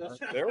application.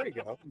 There we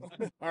go.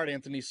 All right,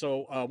 Anthony.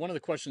 So one of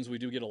the questions we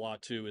do get a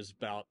lot too is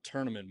about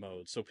tournament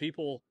mode. So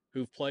people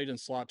who've played in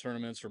slot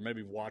tournaments or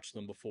maybe watched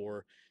them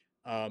before,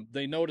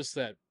 they notice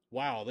that,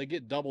 wow, they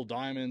get double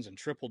diamonds and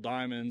triple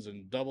diamonds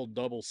and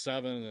double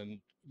seven and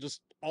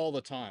just all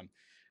the time.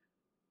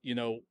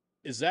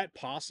 Is that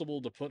possible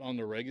to put on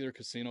the regular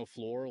casino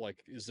floor?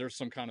 Like, is there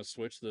some kind of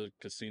switch the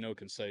casino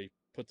can say,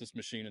 put this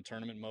machine in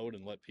tournament mode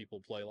and let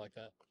people play like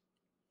that?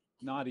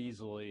 Not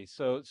easily.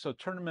 So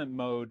tournament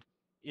mode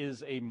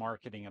is a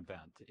marketing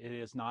event. It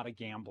is not a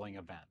gambling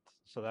event.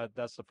 So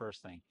that's the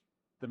first thing.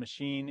 The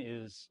machine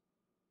is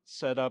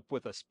set up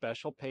with a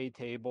special pay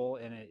table,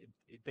 and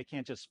they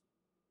can't just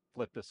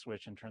flip the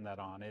switch and turn that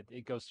on.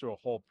 It goes through a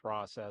whole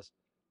process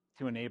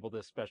to enable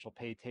this special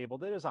pay table.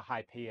 That is a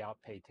high payout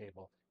pay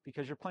table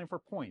because you're playing for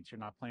points. You're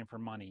not playing for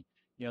money.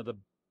 The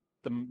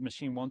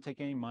machine won't take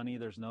any money.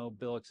 There's no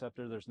bill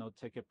acceptor. There's no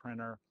ticket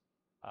printer.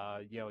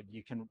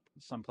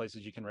 Some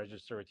places you can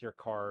register with your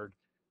card,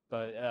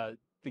 but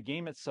the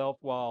game itself,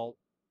 while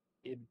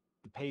the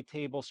pay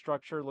table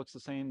structure looks the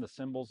same, the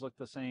symbols look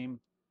the same,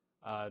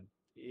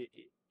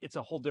 it's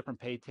a whole different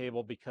pay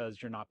table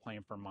because you're not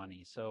playing for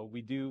money. So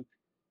we do,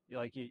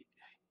 like,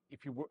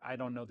 I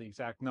don't know the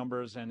exact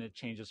numbers, and it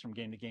changes from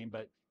game to game,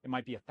 but it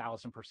might be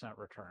 1,000%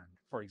 return,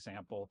 for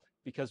example,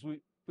 because we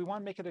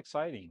want to make it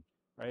exciting,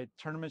 right?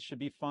 Tournaments should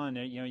be fun.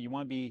 You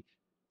want to be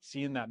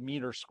seeing that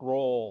meter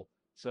scroll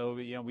So,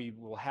 we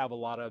will have a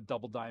lot of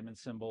double diamond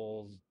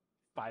symbols,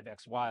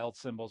 5x wild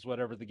symbols,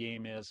 whatever the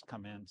game is,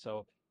 come in.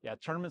 So, yeah,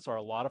 tournaments are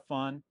a lot of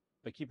fun,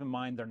 but keep in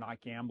mind they're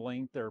not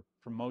gambling. They're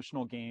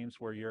promotional games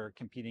where you're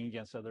competing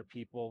against other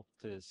people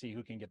to see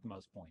who can get the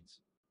most points.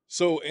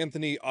 So,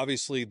 Anthony,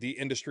 obviously the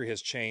industry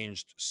has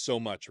changed so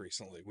much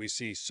recently. We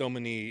see so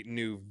many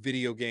new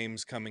video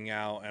games coming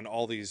out and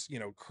all these,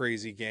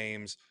 crazy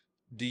games.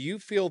 Do you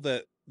feel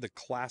that the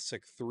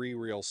classic three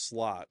reel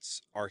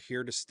slots are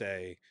here to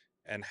stay,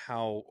 and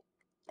how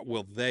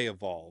will they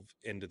evolve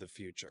into the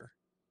future?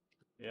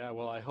 Yeah,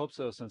 well, I hope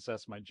so, since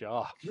that's my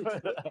job.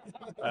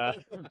 uh,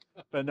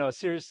 but no,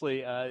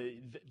 seriously,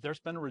 there's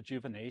been a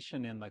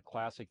rejuvenation in the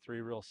classic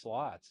three-reel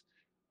slots.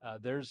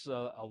 There's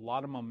a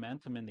lot of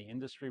momentum in the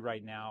industry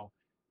right now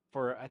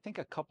for, I think,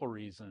 a couple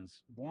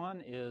reasons.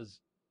 One is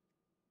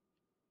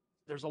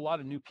there's a lot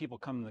of new people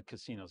coming to the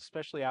casinos,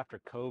 especially after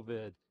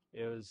COVID.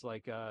 It was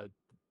like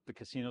the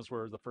casinos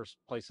were the first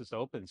places to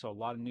open, so a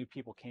lot of new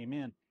people came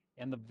in.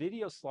 And the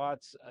video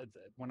slots,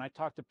 when I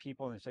talk to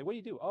people and they say, "What do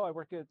you do?" "Oh, I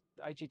work at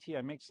IGT.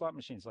 I make slot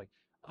machines." Like,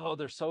 "Oh,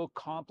 they're so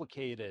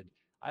complicated.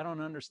 I don't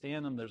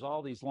understand them. There's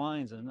all these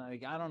lines, and I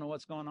don't know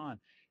what's going on."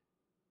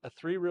 A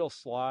three-reel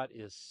slot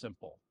is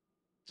simple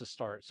to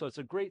start, so it's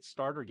a great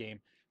starter game.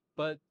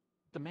 But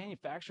the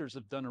manufacturers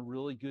have done a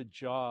really good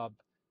job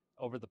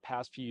over the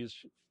past few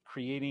years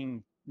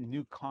creating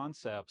new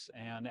concepts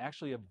and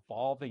actually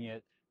evolving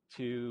it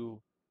to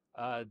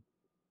uh,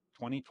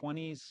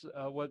 2020's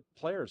what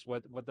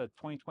the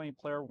 2020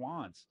 player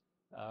wants,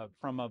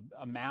 from a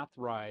math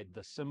ride,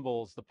 the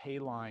symbols, the pay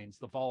lines,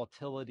 the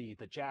volatility,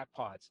 the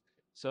jackpots.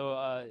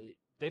 So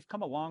they've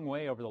come a long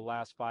way over the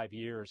last 5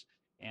 years,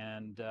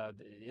 and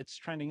it's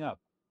trending up.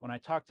 When I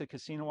talk to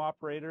casino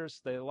operators,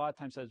 they a lot of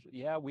times says,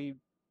 "Yeah, we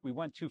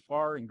went too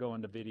far in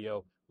going to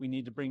video. We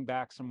need to bring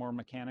back some more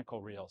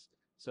mechanical reels."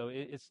 So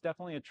it's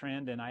definitely a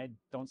trend, and I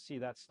don't see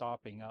that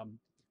stopping.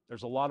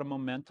 There's a lot of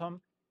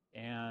momentum,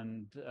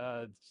 and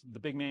the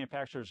big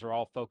manufacturers are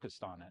all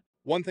focused on it.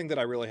 One thing that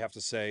I really have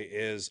to say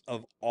is,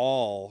 of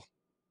all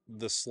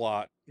the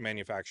slot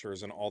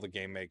manufacturers and all the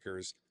game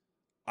makers,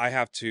 I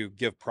have to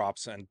give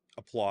props and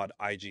applaud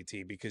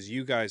IGT, because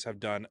you guys have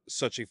done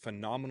such a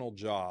phenomenal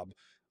job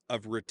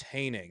of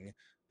retaining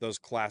those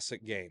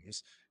classic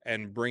games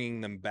and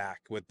bringing them back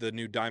with the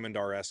new Diamond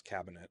RS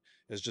cabinet.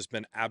 Has just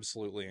been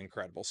absolutely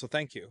incredible. So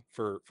thank you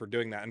for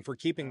doing that and for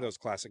keeping Uh, those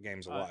classic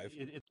games alive.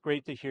 it's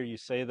great to hear you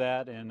say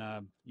that, and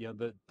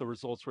the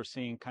results we're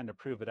seeing kind of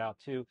prove it out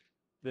too.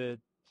 The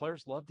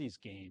players love these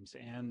games,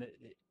 and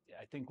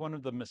I think one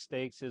of the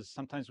mistakes is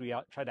sometimes we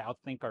try to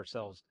outthink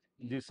ourselves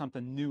and do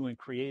something new and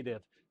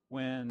creative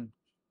when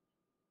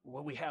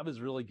what we have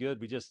is really good.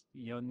 We just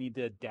need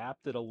to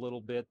adapt it a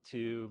little bit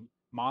to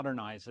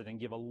modernize it and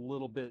give a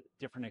little bit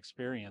different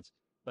experience.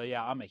 But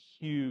yeah, I'm a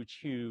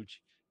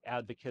huge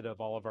advocate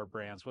of all of our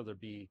brands, whether it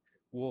be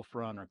Wolf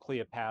Run or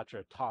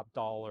Cleopatra, Top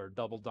Dollar,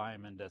 Double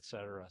Diamond,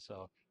 etc.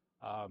 So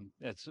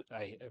it's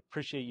I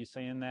appreciate you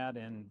saying that,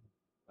 and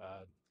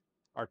uh,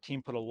 our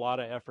team put a lot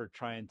of effort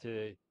trying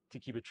to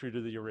keep it true to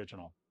the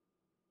original.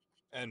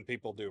 And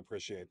people do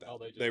appreciate that. Oh,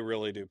 they They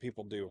really do.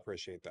 People do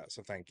appreciate that.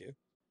 So thank you.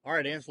 All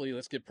right, Anthony,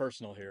 let's get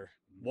personal here.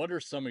 What are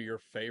some of your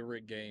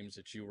favorite games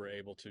that you were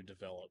able to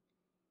develop?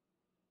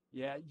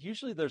 Yeah,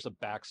 usually there's a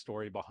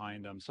backstory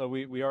behind them. So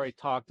we already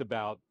talked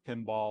about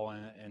Pinball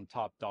and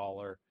Top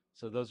Dollar.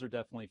 So those are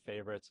definitely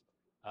favorites.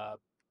 Uh,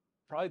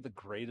 Probably the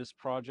greatest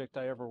project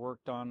I ever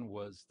worked on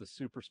was the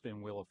Super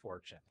Spin Wheel of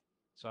Fortune.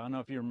 So I don't know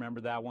if you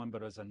remember that one,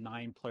 but it was a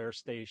 9-player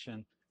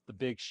station, the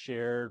big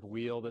shared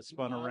wheel that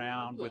spun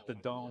around with the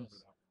dome.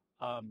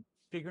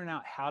 Figuring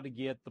out how to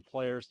get the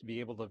players to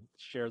be able to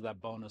share that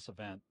bonus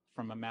event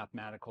from a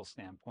mathematical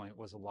standpoint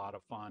was a lot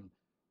of fun.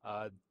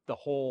 The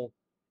whole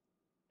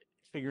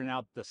figuring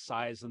out the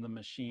size of the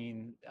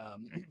machine,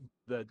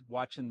 the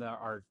watching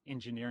our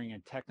engineering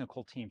and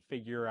technical team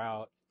figure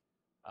out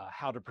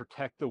how to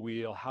protect the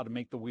wheel, how to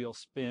make the wheel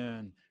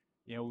spin,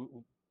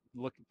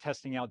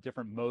 testing out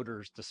different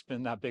motors to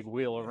spin that big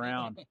wheel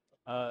around.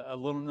 A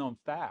little known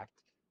fact: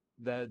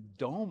 the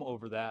dome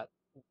over that,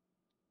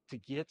 to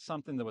get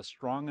something that was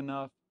strong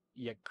enough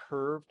yet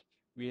curved,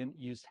 we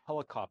used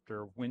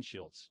helicopter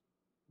windshields.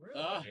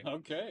 Really?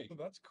 Okay.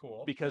 That's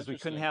cool. Because we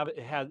couldn't have it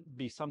had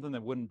be something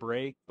that wouldn't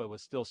break but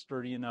was still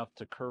sturdy enough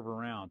to curve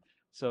around.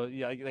 So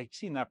yeah, like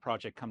seeing that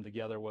project come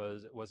together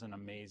was an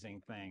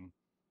amazing thing.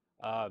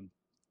 Um,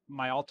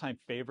 my all-time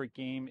favorite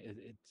game,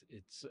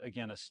 it's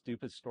again a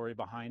stupid story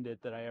behind it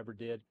that I ever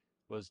did,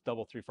 was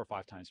double three for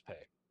five times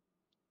pay.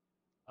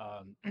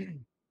 Um,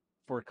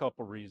 for a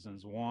couple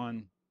reasons.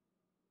 One,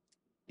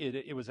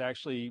 it was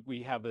actually,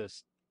 we have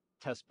this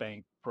test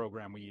bank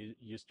program we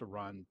used to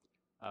run,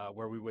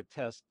 where we would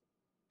test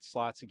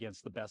slots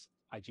against the best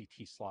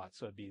IGT slots.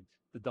 So it'd be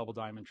the double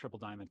diamond, triple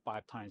diamond,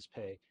 five times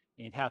pay.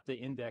 And you'd have to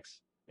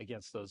index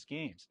against those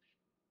games.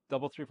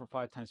 Double three for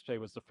five times pay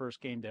was the first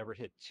game to ever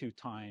hit 2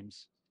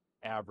 times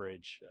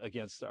average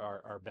against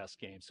our best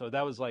game. So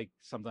that was like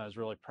something I was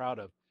really proud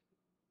of.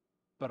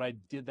 But I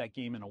did that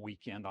game in a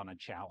weekend on a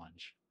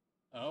challenge.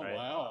 Oh, right?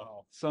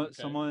 wow. So Okay.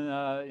 someone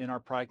in our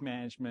product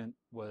management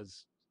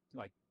was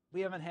like,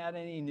 "We haven't had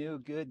any new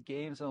good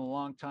games in a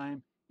long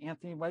time."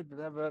 Anthony White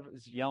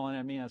is yelling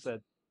at me. I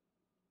said,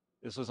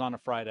 "This was on a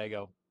Friday." I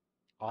go,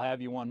 "I'll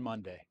have you one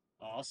Monday."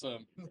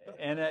 Awesome.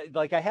 And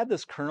like I had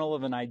this kernel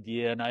of an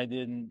idea, and I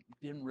didn't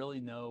really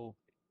know.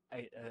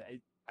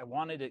 I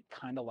wanted it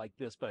kind of like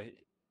this, but I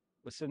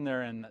was sitting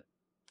there and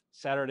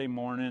Saturday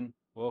morning,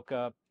 woke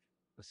up,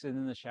 was sitting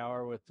in the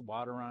shower with the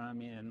water on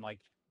me, and like,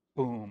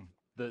 boom,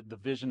 the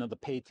vision of the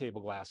pay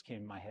table glass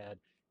came in my head.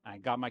 And I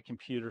got my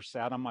computer,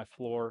 sat on my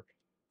floor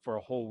for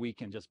a whole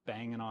week, and just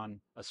banging on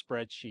a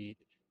spreadsheet.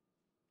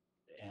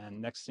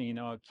 And next thing you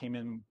know, I came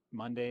in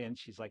Monday, and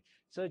she's like,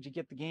 "So did you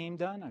get the game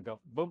done?" I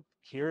go, "Boom,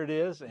 here it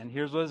is, and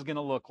here's what it's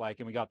gonna look like."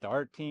 And we got the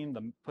art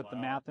team, put the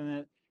Wow. math in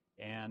it,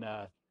 and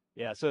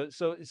yeah. So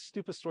it's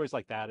stupid stories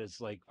like that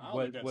is like I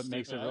don't think what that's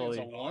makes stupid. it I think it's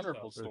a really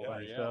wonderful really story.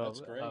 funny. Yeah, that's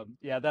So great.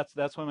 yeah,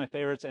 that's one of my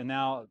favorites. And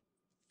now,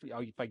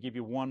 if I give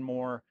you one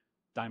more,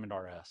 Diamond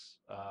RS.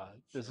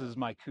 This Sure. is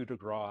my coup de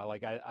grace.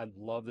 Like I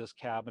love this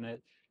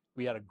cabinet.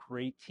 We had a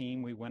great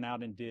team. We went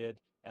out and did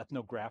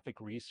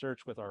ethnographic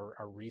research with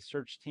our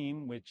research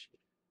team, which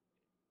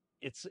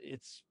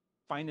it's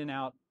finding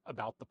out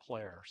about the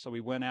player. So we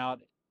went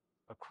out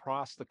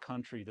across the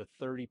country to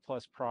 30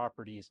 plus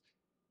properties,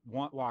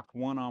 walked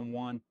one on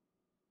one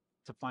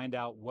to find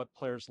out what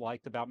players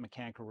liked about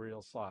mechanical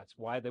reel slots,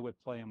 why they would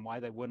play them, why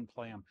they wouldn't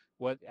play them,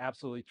 what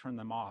absolutely turned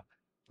them off.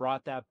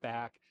 Brought that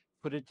back,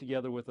 put it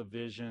together with a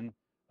vision,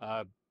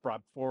 uh,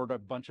 brought forward a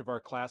bunch of our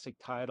classic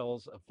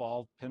titles,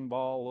 evolved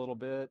pinball a little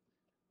bit,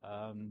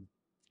 um,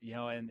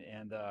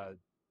 and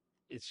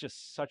it's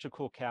just such a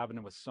cool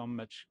cabinet with so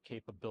much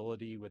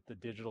capability with the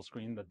digital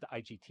screen, the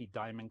IGT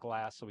diamond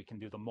glass, so we can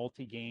do the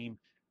multi-game,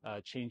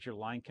 change your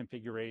line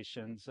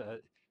configurations.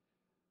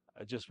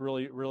 Just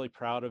really, really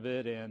proud of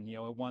it. And, it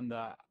won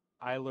the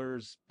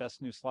Eiler's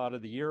Best New Slot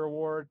of the Year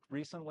award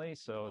recently.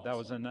 So that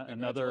was Awesome.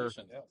 another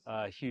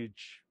Congratulations.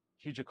 huge,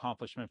 huge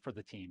accomplishment for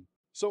the team.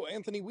 So,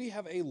 Anthony, we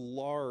have a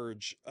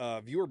large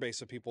viewer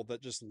base of people that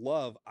just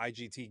love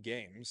IGT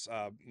games.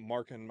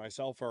 Mark and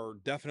myself are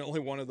definitely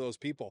one of those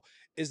people.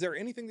 Is there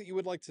anything that you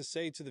would like to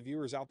say to the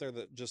viewers out there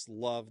that just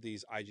love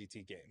these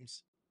IGT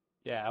games?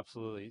 Yeah,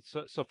 absolutely.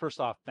 So first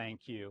off,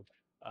 thank you.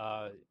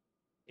 Uh,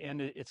 and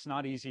it's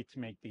not easy to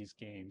make these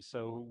games.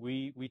 So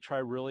we try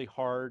really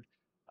hard.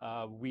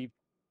 We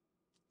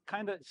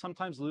kind of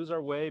sometimes lose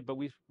our way, but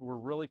we're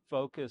really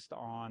focused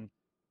on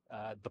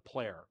the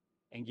player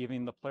and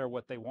giving the player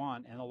what they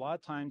want. And a lot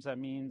of times that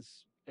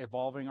means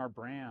evolving our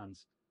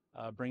brands,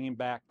 bringing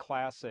back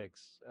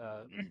classics,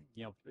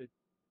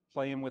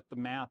 playing with the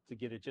math to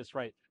get it just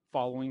right,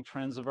 following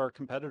trends of our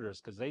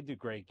competitors because they do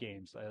great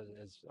games,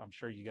 as I'm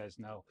sure you guys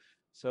know.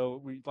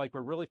 So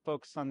we're really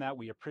focused on that.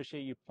 We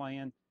appreciate you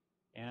playing,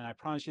 and I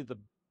promise you the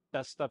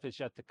best stuff is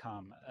yet to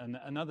come. And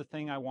another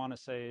thing I want to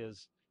say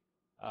is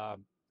uh,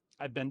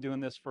 I've been doing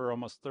this for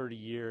almost 30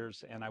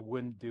 years, and I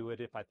wouldn't do it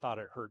if I thought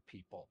it hurt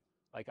people.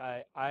 Like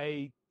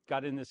I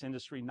got in this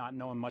industry not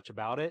knowing much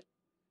about it.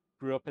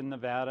 Grew up in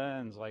Nevada,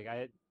 and it's like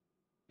I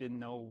didn't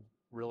know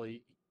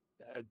really.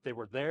 They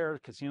were there,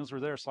 casinos were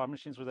there, slot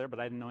machines were there, but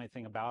I didn't know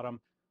anything about them.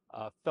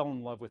 Fell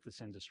in love with this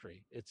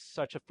industry. It's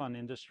such a fun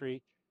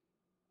industry.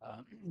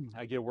 Uh,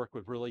 I get to work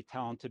with really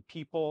talented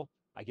people.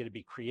 I get to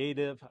be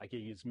creative. I get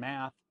to use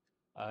math.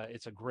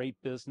 It's a great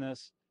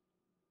business,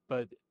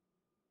 but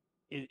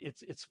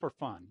it's for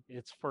fun.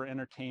 It's for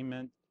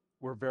entertainment.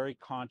 We're very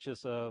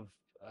conscious of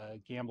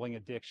gambling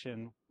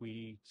addiction.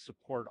 We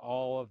support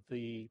all of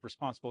the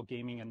responsible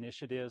gaming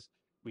initiatives.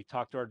 We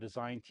talk to our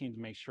design team to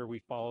make sure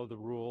we follow the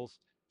rules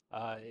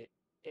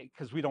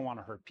because we don't want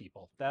to hurt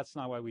people. That's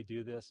not why we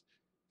do this.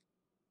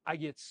 I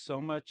get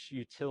so much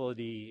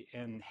utility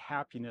and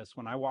happiness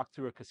when I walk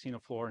through a casino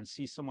floor and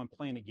see someone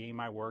playing a game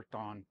I worked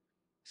on,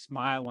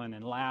 smiling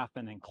and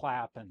laughing and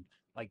clapping.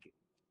 Like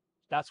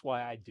that's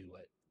why I do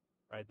it,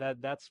 right?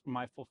 That's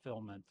my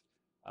fulfillment.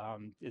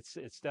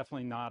 It's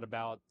definitely not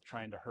about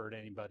trying to hurt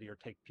anybody or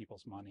take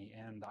people's money.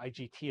 And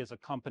IGT as a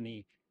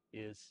company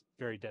is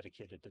very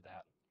dedicated to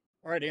that.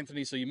 All right,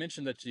 Anthony. So you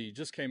mentioned that you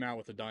just came out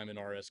with a Diamond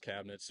RS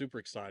cabinet. Super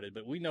excited,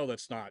 but we know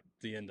that's not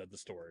the end of the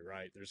story,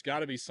 right? There's got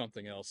to be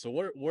something else. So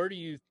where do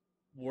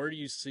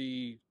you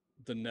see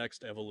the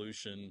next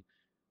evolution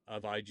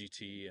of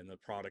IGT and the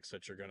products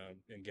that you're gonna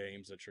and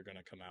games that you're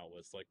gonna come out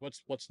with? Like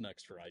what's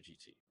next for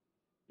IGT?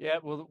 Yeah,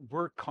 well,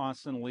 we're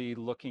constantly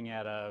looking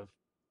at a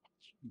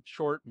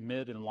short,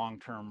 mid, and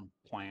long-term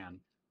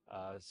plan.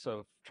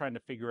 So trying to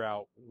figure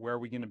out where are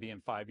we going to be in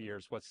 5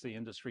 years? What's the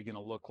industry going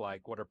to look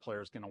like? What are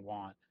players going to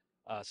want?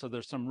 So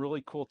there's some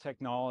really cool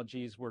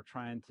technologies we're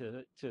trying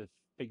to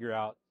figure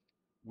out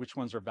which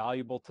ones are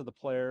valuable to the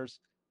players.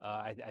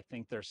 I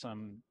think there's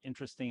some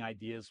interesting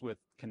ideas with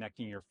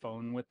connecting your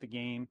phone with the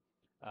game.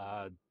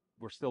 Uh,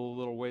 we're still a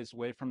little ways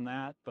away from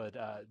that, but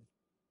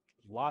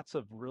lots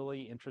of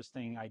really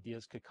interesting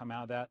ideas could come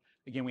out of that.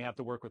 Again, we have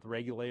to work with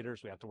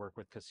regulators, we have to work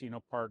with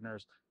casino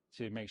partners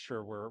to make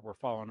sure we're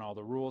following all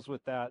the rules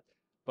with that.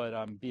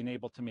 But being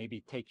able to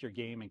maybe take your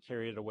game and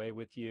carry it away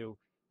with you,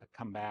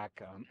 come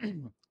back,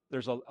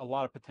 there's a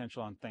lot of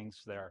potential on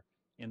things there.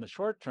 In the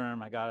short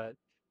term, I got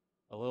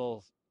a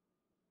little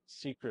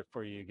secret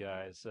for you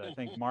guys. I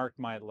think Mark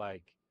might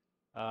like.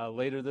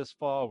 Later this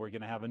fall, we're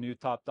going to have a new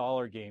top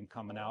dollar game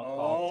coming out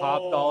called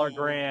Top Dollar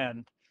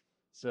Grand.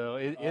 So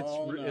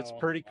it's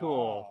pretty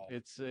cool. Wow.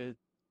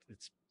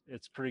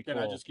 It's pretty cool.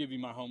 Can I just give you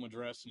my home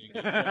address and you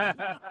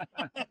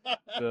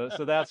can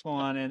so that's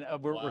one, and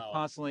we're Wow.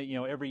 constantly, you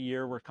know, every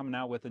year we're coming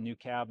out with a new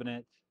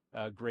cabinet,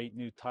 great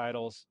new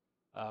titles.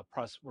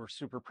 We're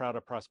super proud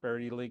of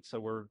Prosperity Link, so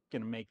we're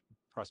going to make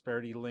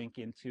Prosperity Link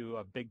into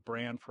a big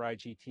brand for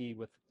IGT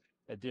with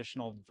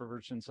additional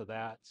versions of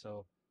that.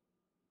 So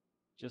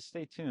just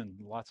stay tuned.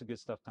 Lots of good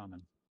stuff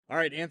coming. All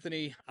right,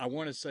 Anthony, I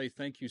want to say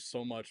thank you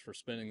so much for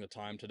spending the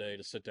time today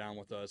to sit down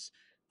with us.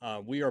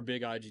 We are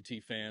big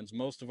IGT fans.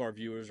 Most of our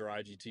viewers are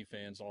IGT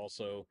fans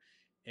also.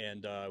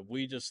 And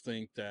we just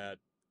think that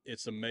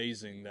it's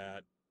amazing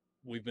that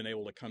we've been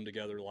able to come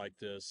together like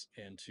this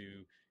and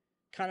to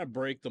kind of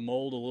break the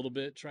mold a little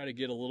bit, try to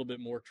get a little bit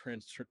more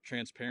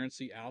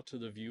transparency out to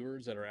the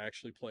viewers that are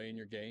actually playing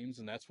your games.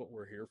 And that's what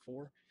we're here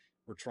for.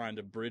 We're trying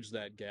to bridge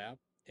that gap.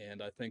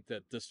 And I think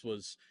that this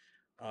was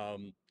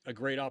a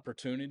great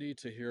opportunity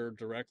to hear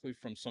directly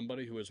from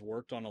somebody who has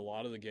worked on a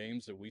lot of the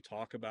games that we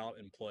talk about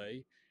and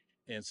play.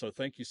 And so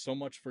thank you so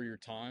much for your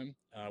time.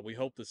 We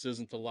hope this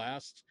isn't the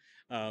last,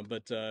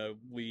 but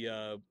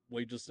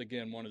we just,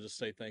 again, wanted to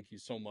say thank you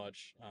so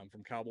much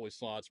from Cowboy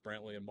Slots,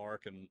 Brantley and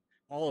Mark, and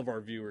all of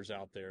our viewers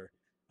out there.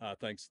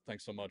 Thanks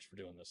so much for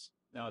doing this.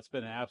 No, it's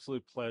been an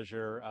absolute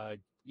pleasure.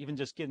 Even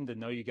just getting to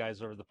know you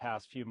guys over the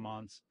past few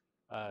months.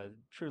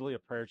 Truly a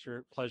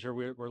pleasure.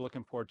 We're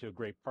looking forward to a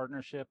great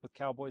partnership with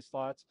Cowboy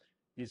Slots.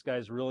 These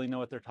guys really know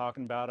what they're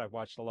talking about. I've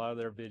watched a lot of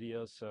their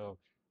videos, so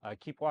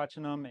keep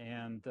watching them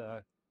and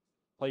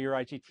play your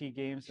IGT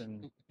games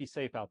and be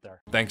safe out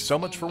there. Thanks so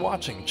much for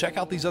watching. Check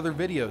out these other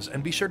videos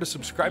and be sure to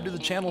subscribe to the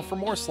channel for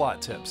more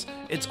slot tips.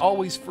 It's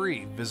always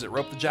free. Visit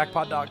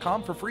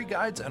ropethejackpot.com for free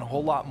guides and a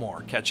whole lot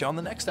more. Catch you on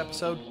the next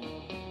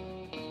episode.